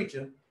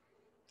preaching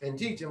and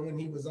teaching when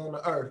he was on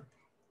the earth,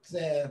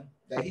 saying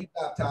that he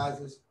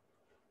baptizes,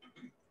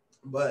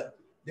 but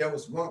there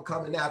was one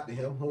coming after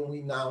him, whom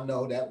we now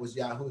know that was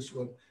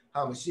Yahushua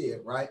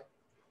HaMashiach, right?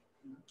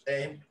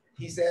 And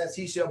he says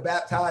he shall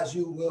baptize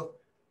you with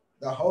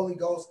the Holy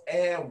Ghost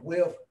and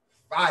with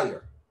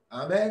fire.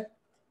 Amen.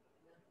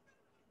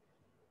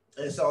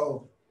 And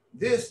so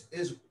this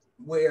is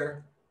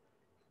where,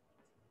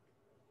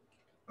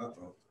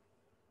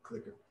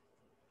 clicker.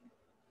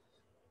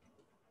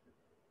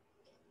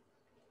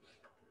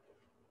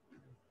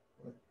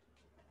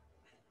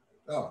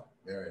 Oh,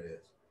 there it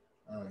is.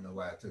 I don't know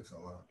why it took so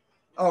long.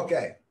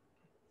 Okay.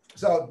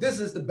 So this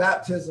is the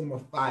baptism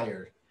of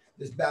fire.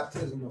 This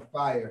baptism of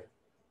fire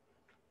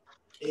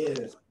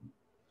is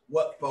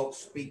what folks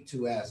speak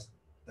to as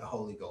the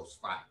Holy Ghost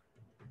fire.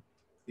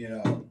 You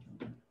know,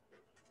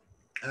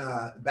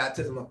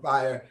 baptism of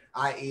fire,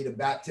 i.e., the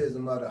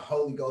baptism of the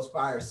Holy Ghost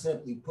fire,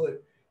 simply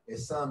put,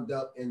 is summed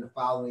up in the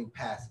following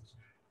passage.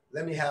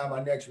 Let me have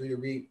my next reader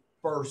read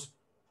 1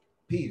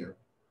 Peter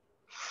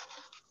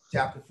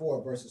chapter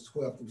 4, verses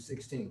 12 through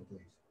 16, please.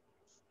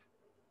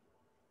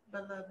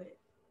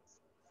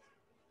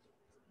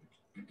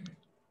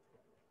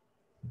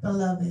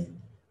 Beloved,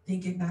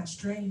 think it not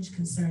strange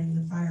concerning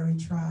the fiery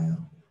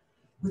trial,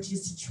 which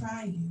is to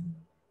try you,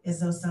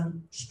 as though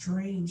some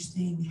strange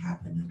thing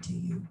happened unto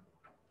you.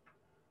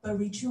 But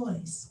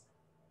rejoice,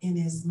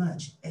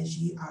 inasmuch as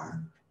ye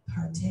are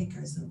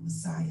partakers of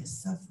Messiah's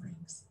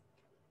sufferings,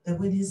 that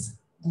when his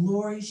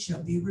glory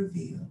shall be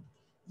revealed,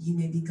 ye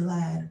may be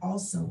glad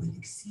also with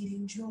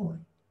exceeding joy.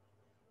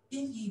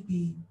 If ye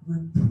be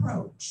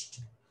reproached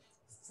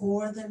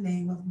for the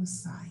name of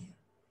Messiah,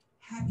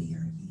 happy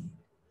are ye,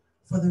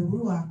 for the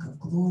Ruach of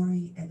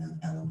glory and of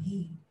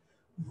Elohim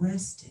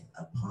rested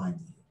upon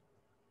you.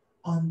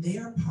 On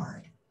their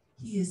part,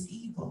 he is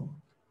evil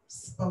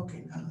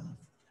spoken of,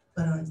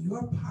 but on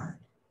your part,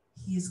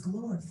 he is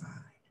glorified.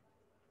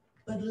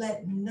 But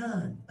let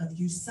none of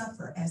you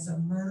suffer as a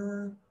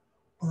murderer,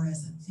 or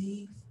as a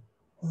thief,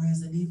 or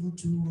as an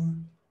evildoer,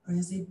 or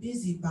as a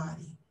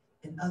busybody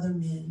in other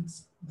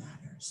men's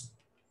matters.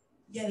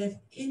 Yet if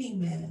any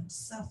man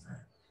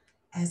suffer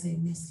as a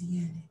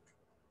messianic,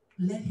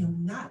 let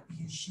him not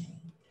be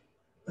ashamed,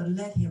 but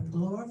let him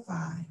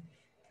glorify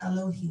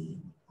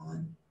Elohim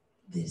on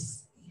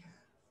this behalf.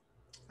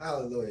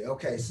 Hallelujah.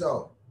 Okay,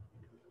 so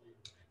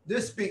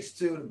this speaks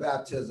to the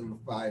baptism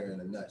of fire in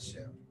a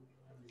nutshell.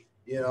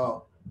 You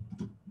know,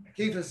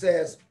 Kepha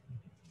says,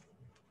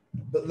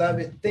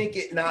 beloved, think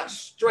it not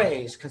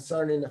strange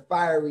concerning the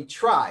fiery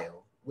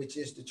trial, which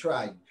is to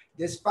try you.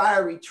 This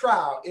fiery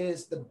trial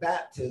is the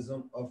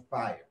baptism of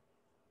fire.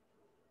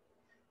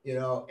 You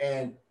know,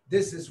 and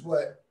this is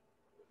what,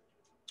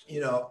 you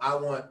know, I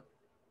want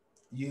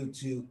you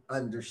to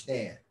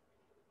understand,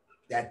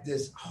 that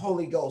this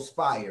Holy Ghost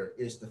fire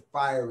is the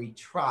fiery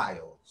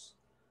trials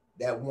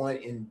that one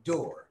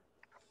endure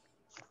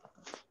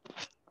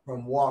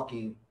from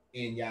walking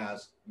in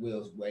Yah's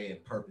will's way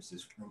and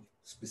purposes,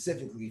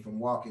 specifically from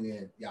walking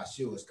in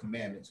Yahshua's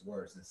commandments,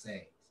 words, and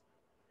sayings.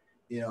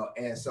 You know,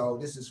 and so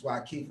this is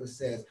why Kepha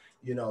says,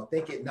 you know,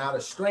 think it not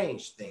a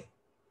strange thing,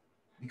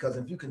 because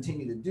if you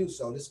continue to do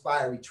so, this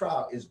fiery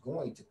trial is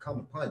going to come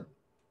upon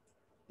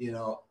you, you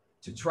know,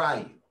 to try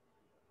you.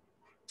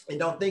 And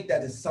don't think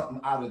that it's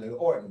something out of the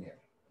ordinary.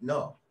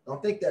 No,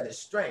 don't think that it's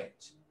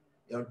strange.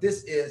 You know,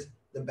 this is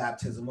the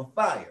baptism of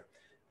fire.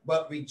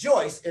 But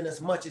rejoice in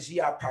as much as ye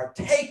are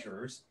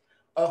partakers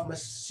of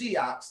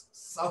Mashiach's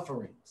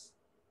sufferings.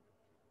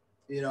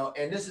 You know,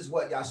 and this is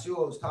what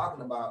Yahshua was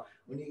talking about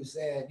when he was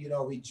saying, you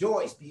know,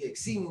 rejoice, be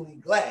exceedingly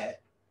glad,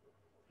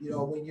 you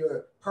know, when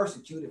you're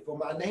persecuted for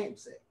my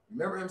name's sake.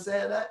 Remember him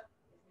saying that?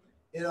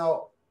 You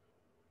know,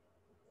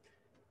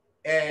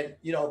 and,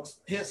 you know,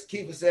 hence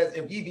Kepha says,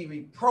 if ye be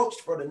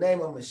reproached for the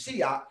name of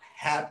Mashiach,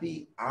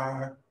 happy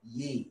are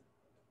ye.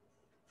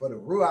 For the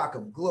Ruach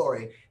of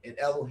glory and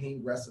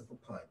Elohim resteth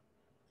upon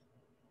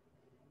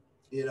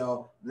you. You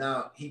know,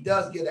 now he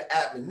does get an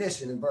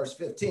admonition in verse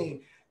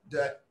 15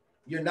 that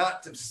you're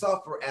not to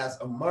suffer as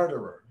a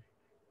murderer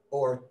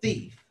or a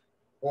thief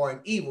or an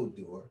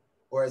evildoer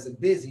or as a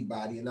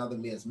busybody in other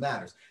men's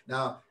matters.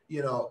 Now,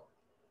 you know,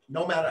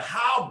 no matter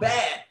how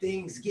bad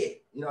things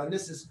get, you know, and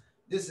this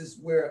is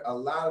where a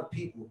lot of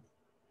people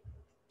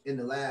in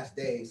the last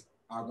days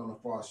are going to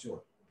fall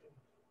short.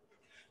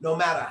 No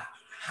matter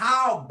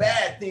how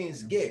bad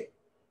things get,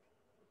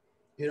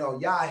 you know,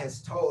 Yah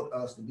has told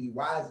us to be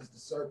wise as the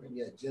serpent,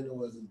 yet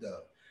gentle as a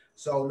dove.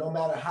 So no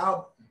matter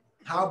how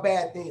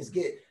bad things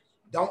get,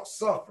 don't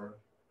suffer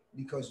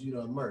because you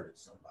done murdered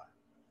somebody.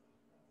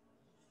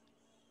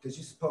 Because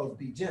you're supposed to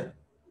be gentle.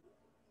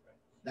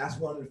 That's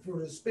one of the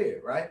fruit of the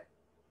spirit, right?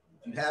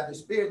 If you have the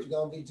spirit, you're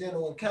going to be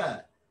gentle and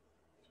kind.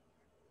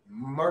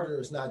 Murder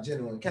is not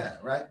gentle and kind,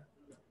 right?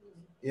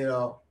 You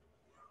know,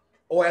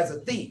 or as a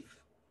thief,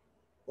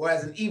 or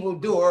as an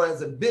evildoer,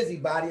 as a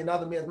busybody in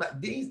other men's mouth.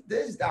 These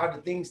are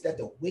the things that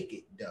the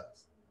wicked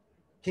does.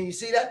 Can you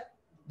see that?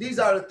 These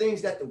are the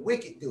things that the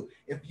wicked do.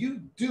 If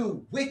you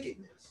do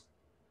wickedness,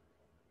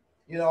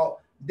 you know,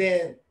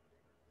 then,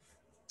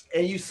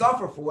 and you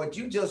suffer for it,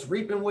 you just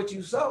reaping what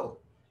you sow.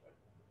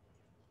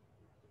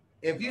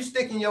 If you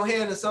sticking your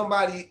hand in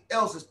somebody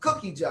else's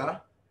cookie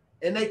jar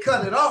and they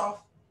cut it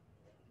off,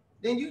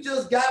 then you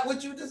just got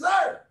what you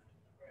deserve.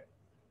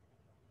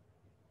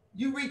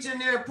 You reach in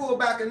there and pull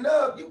back a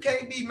nub, you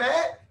can't be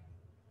mad.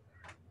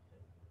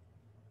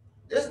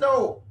 There's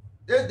no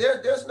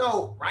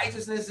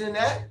righteousness in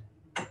that.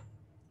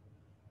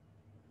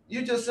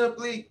 You just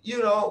simply, you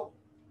know,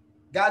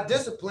 got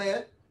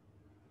disciplined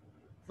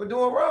for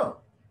doing wrong.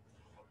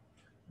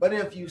 But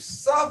if you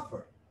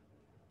suffer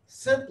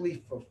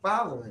simply for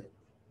following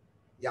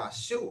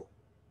Yahshua,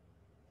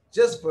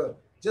 just for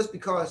just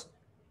because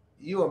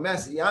you are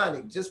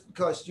messianic, just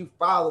because you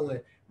following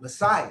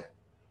Messiah,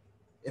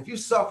 if you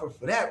suffer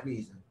for that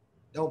reason,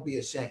 don't be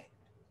ashamed,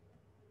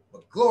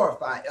 but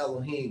glorify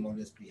Elohim on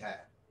this behalf.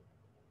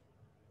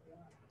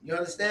 You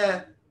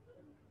understand?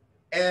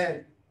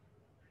 And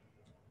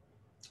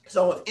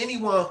so if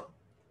anyone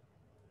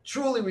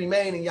truly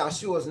remain in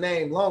Yahshua's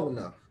name long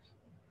enough,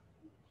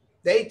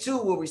 they too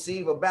will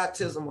receive a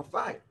baptism of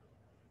fire.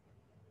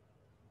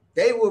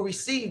 They will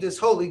receive this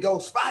Holy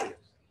Ghost fire.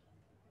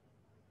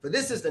 For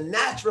this is the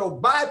natural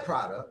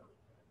byproduct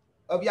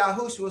of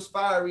Yahushua's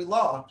fiery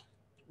law,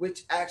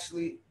 which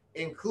actually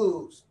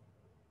includes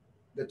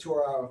the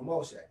Torah of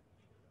Moshe.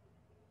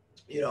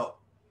 You know,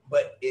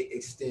 but it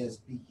extends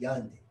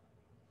beyond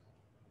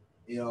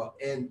it. You know,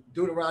 in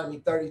Deuteronomy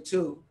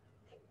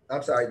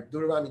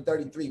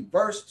 33,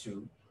 verse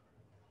 2,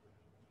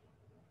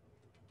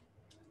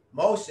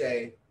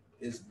 Moshe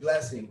is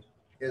blessing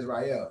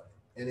Israel.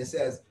 And it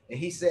says, and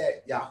he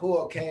said,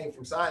 Yahuwah came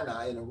from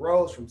Sinai and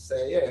arose from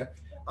Seir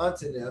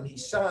unto them. He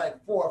shined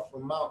forth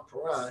from Mount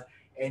Paran,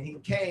 and he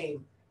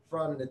came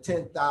from the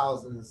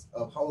 10,000s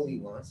of holy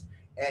ones.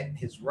 At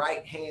his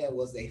right hand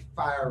was a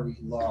fiery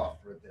law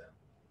for them.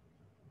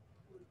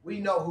 We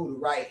know who the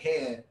right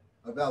hand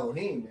of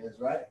Elohim is,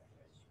 right?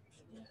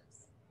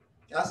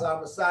 That's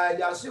our Messiah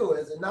Yahshua,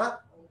 is it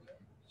not?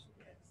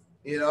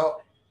 You know,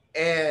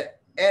 and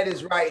at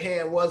his right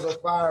hand was a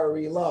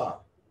fiery law.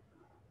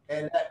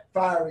 And that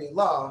fiery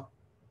law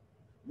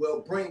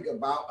will bring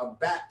about a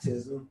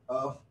baptism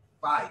of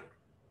fire.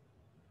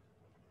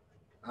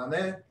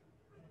 Amen.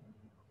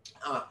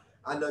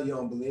 I know you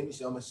don't believe me,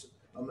 so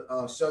I'm going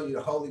to show you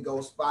the Holy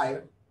Ghost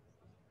fire,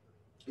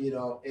 you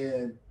know,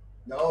 in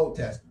the Old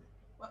Testament.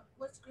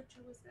 What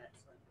scripture was that?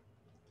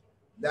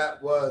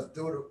 That was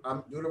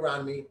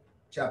Deuteronomy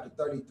chapter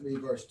 33,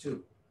 verse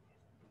 2.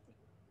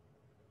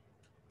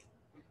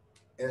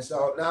 And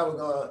so now we're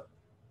going to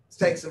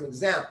take some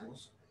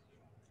examples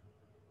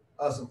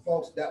of some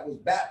folks that was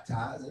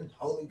baptized in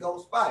Holy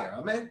Ghost fire.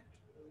 Amen.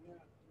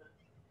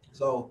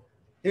 So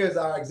here's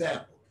our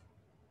example.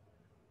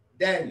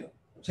 Daniel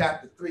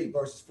chapter 3,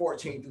 verses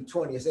 14 through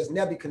 20. It says,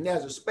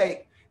 Nebuchadnezzar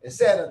spake and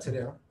said unto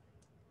them,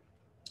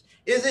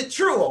 Is it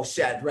true, O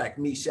Shadrach,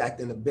 Meshach,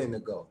 and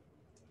Abednego,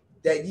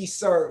 that ye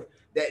serve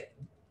that,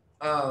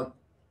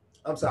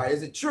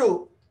 is it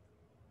true?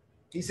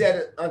 He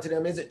said unto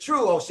them, Is it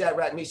true, O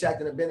Shadrach, Meshach,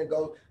 and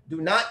Abednego, do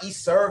not ye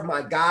serve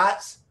my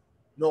gods,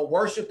 nor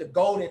worship the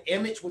golden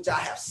image which I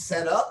have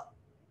set up?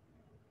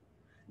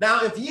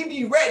 Now, if ye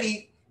be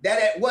ready, that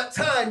at what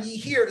time ye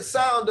hear the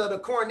sound of the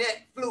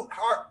cornet, flute,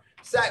 harp,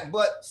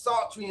 sackbut,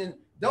 psaltery, and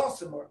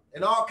dulcimer,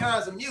 and all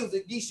kinds of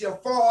music, ye shall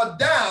fall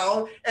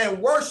down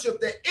and worship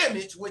the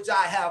image which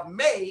I have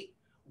made.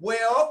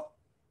 Well,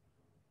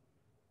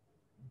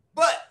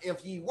 but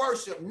if ye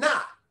worship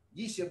not,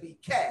 ye shall be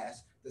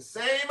cast the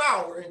same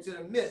hour into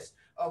the midst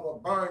of a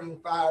burning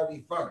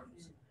fiery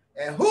furnace.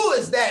 And who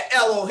is that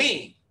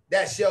Elohim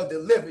that shall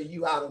deliver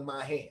you out of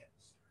my hands?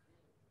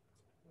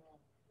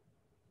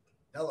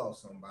 Hello,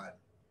 somebody.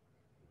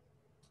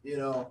 You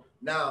know,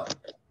 now,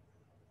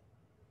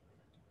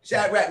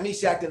 Shadrach,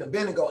 Meshach, and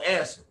Abednego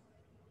answered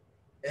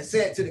and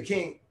said to the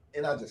king,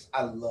 and I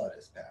love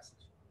this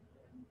passage,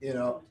 you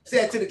know,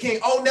 said to the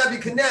king, O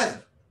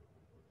Nebuchadnezzar,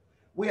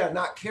 we are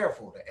not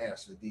careful to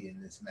answer thee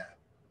in this matter.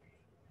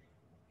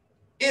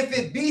 If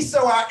it be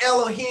so, our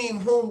Elohim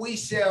whom we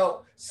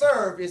shall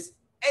serve is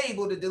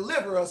able to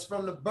deliver us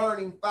from the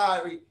burning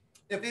fiery.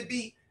 If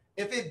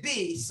it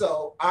be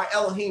so, our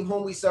Elohim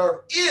whom we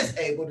serve is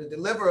able to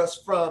deliver us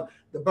from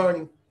the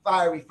burning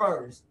fiery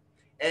furnace,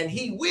 and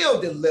he will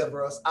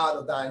deliver us out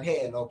of thine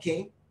hand, O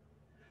king.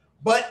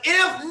 But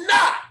if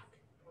not,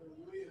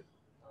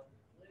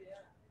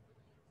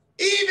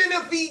 even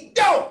if he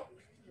don't,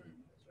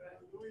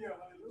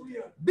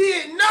 be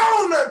it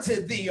known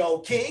unto thee, O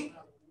king,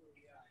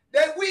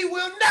 that we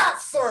will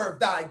not serve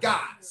thy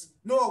gods,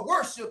 nor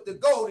worship the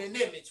golden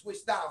image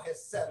which thou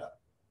hast set up.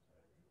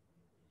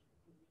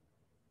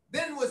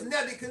 Then was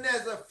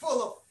Nebuchadnezzar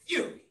full of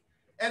fury,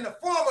 and the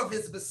form of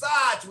his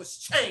visage was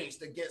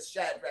changed against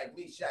Shadrach,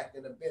 Meshach,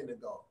 and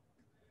Abednego.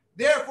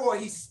 Therefore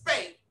he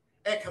spake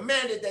and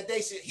commanded that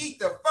they should heat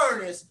the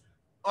furnace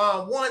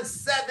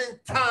 7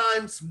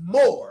 times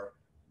more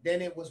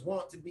than it was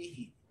wont to be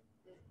heated.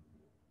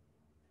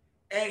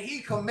 And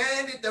he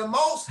commanded the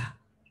most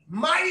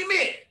mighty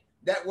men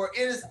that were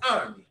in his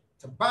army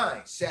to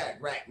bind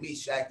Shadrach,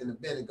 Meshach, and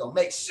Abednego,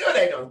 make sure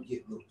they don't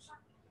get loose,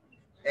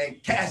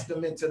 and cast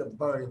them into the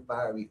burning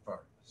fiery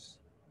furnace.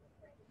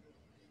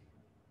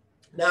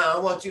 Now I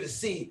want you to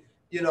see,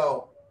 you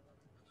know,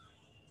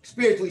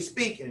 spiritually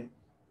speaking,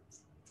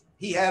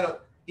 he had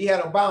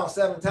them bound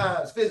 7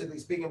 times, physically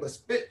speaking, but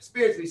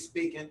spiritually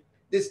speaking,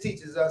 this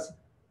teaches us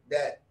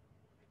that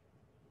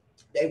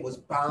they was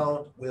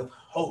bound with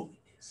holiness.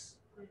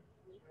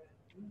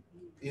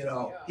 You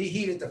know, he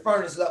heated the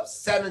furnace up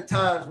 7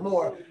 times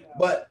more,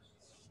 but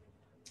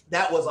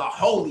that was a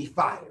holy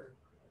fire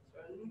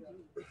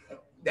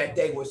that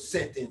they were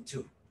sent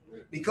into,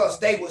 because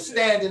they were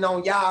standing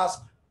on Yah's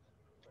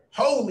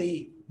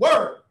holy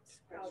word.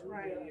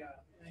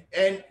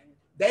 And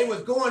they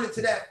was going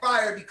into that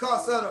fire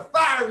because of the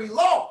fiery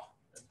law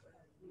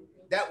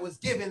that was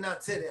given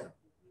unto them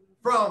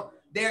from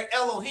their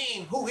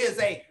Elohim, who is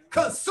a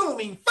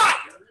consuming fire.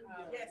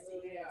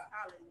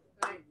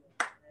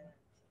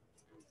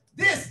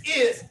 This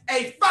is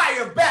a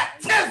fire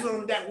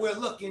baptism that we're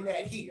looking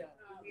at here.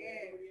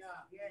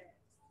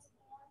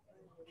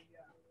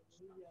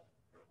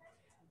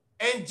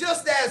 And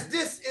just as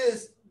this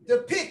is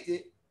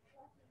depicted,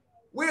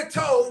 we're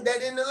told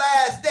that in the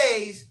last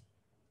days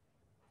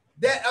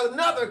that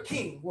another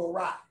king will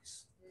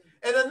rise,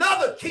 and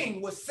another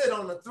king will sit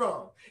on the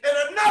throne, and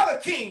another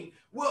king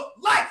will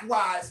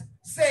likewise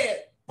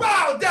say,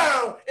 bow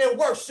down and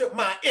worship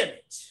my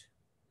image.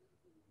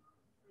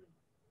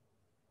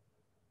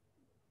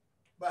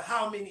 But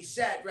how many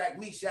Shadrach,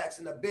 Meshach,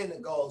 and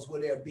Abednego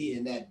will there be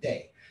in that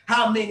day?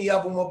 How many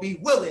of them will be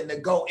willing to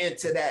go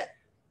into that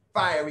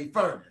fiery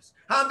furnace?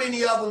 How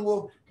many of them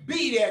will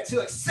be there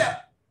to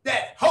accept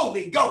that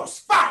Holy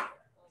Ghost fire?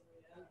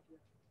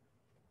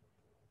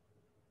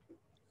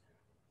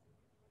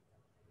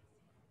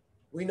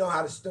 We know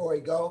how the story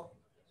go.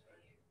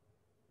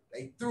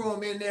 They threw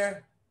him in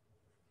there,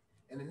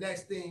 and the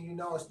next thing you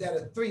know, instead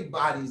of 3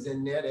 bodies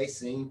in there, they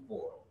seen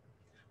 4.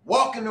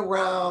 Walking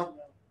around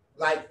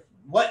like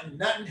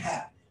nothing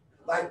happened.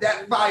 Like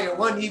that fire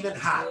wasn't even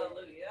hot.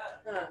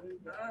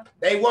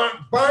 They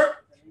weren't burnt,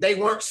 they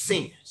weren't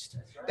singed.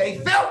 They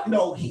felt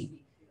no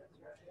heat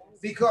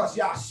because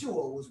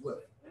Yahshua was with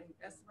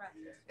them.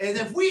 And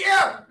if we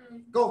ever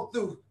go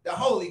through the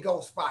Holy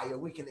Ghost fire,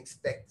 we can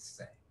expect the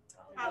same.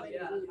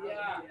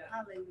 Hallelujah.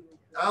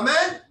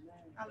 Amen?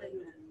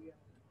 Hallelujah.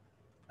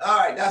 All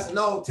right, that's an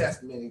Old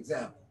Testament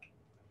example.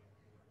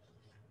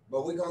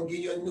 But we're going to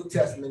give you a New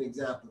Testament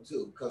example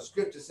too, because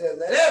scripture says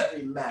that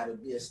every matter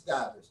be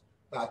established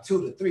by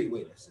 2 to 3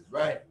 witnesses,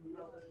 right?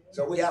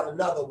 So we have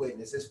another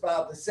witness. It's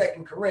found in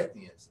 2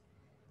 Corinthians.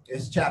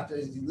 It's chapter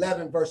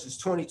 11, verses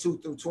 22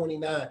 through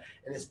 29,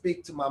 and it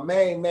speaks to my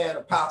main man,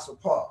 Apostle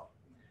Paul.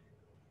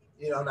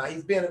 You know, now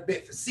he's been a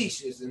bit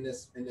facetious in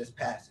this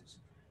passage,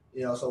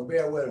 you know, so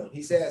bear with him.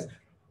 He says,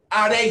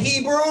 are they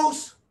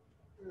Hebrews?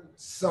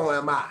 So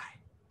am I.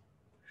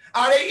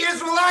 Are they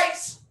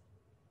Israelites?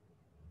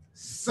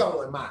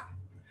 So am I.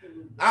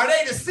 Are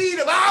they the seed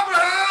of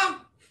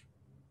Abraham?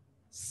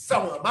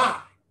 So am I.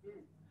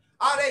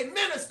 Are they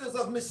ministers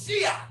of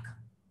Mashiach?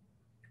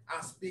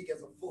 I speak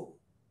as a fool.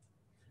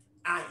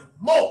 I am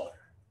more.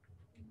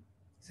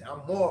 See,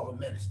 I'm more of a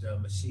minister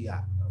of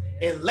Mashiach.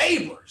 In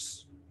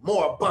labors,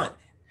 more abundant.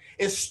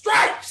 In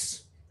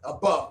stripes,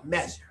 above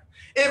measure.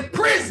 In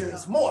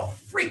prisons, more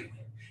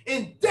frequent.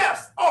 In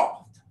deaths,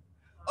 oft.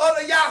 Of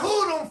the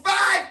Yahudim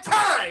 5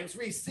 times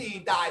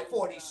received I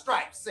 40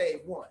 stripes,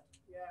 save 1.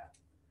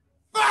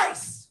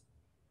 Thrice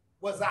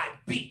was I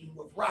beaten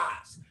with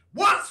rods.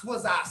 Once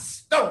was I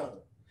stoned.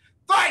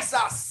 Thrice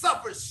I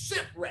suffered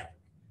shipwreck.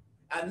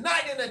 A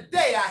night and a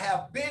day I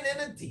have been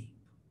in the deep.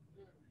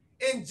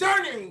 In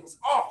journeyings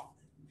often,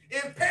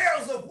 in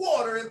perils of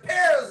water, in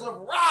perils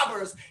of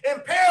robbers,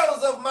 in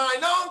perils of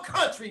mine own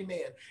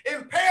countrymen,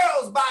 in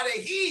perils by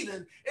the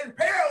heathen, in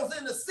perils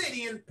in the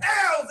city, in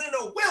perils in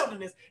the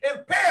wilderness,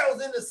 in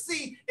perils in the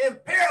sea, in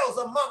perils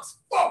amongst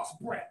false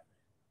brethren,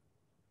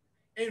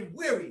 in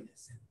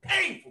weariness and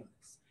painfulness,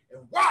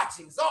 and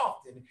watchings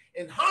often,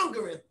 in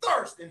hunger and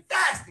thirst, and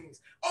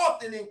fastings,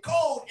 often in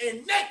cold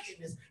and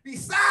nakedness,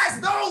 besides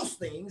those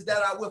things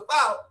that are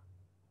without,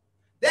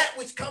 that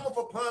which cometh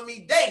upon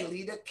me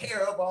daily, the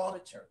care of all the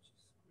churches.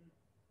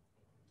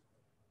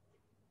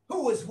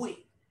 Who is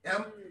weak? Who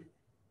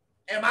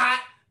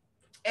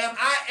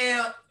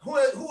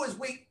is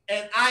weak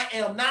and I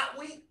am not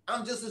weak?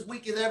 I'm just as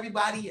weak as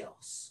everybody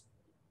else.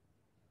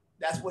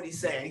 That's what he's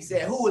saying. He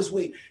said, who is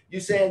weak? You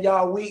saying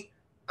y'all weak?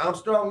 I'm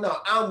strong? No,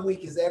 I'm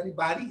weak as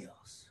everybody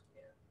else.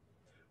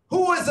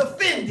 Who is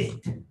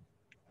offended?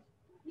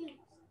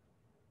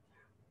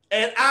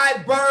 And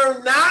I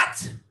burn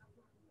not?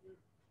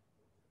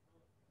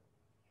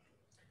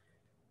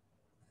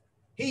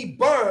 He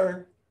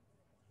burned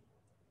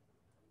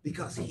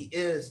because he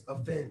is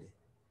offended.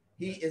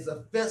 He is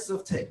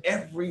offensive to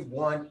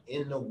everyone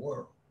in the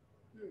world.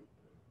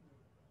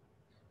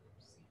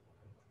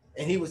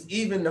 And he was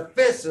even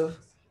offensive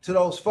to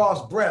those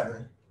false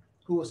brethren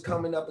who was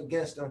coming up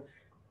against him,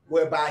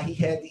 whereby he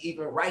had to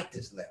even write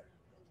this letter,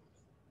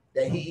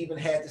 that he even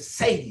had to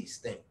say these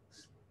things.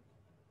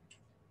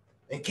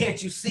 And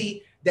can't you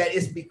see that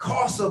it's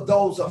because of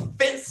those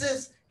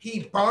offenses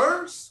he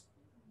burns?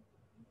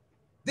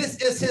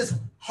 This is his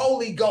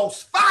Holy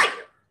Ghost fire.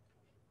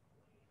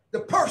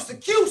 The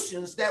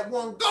persecutions that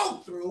one go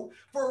through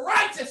for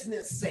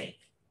righteousness' sake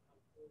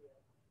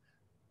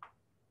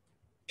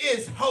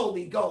is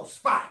Holy Ghost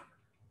fire.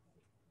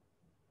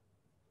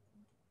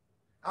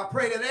 I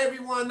pray that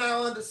everyone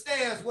now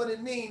understands what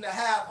it means to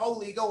have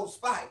Holy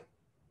Ghost fire.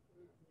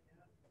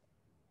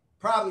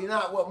 Probably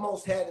not what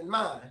most had in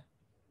mind.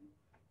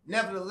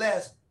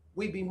 Nevertheless,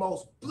 we be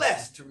most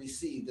blessed to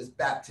receive this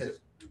baptism.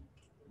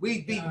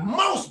 We'd be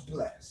most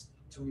blessed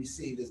to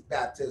receive this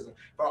baptism.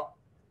 For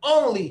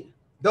only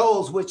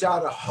those which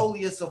are the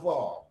holiest of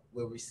all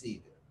will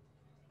receive it.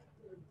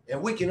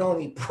 And we can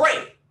only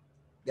pray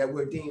that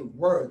we're deemed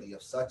worthy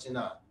of such an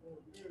honor.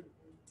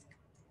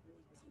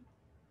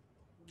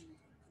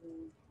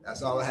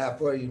 That's all I have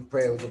for you.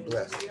 Pray with a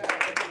blessing.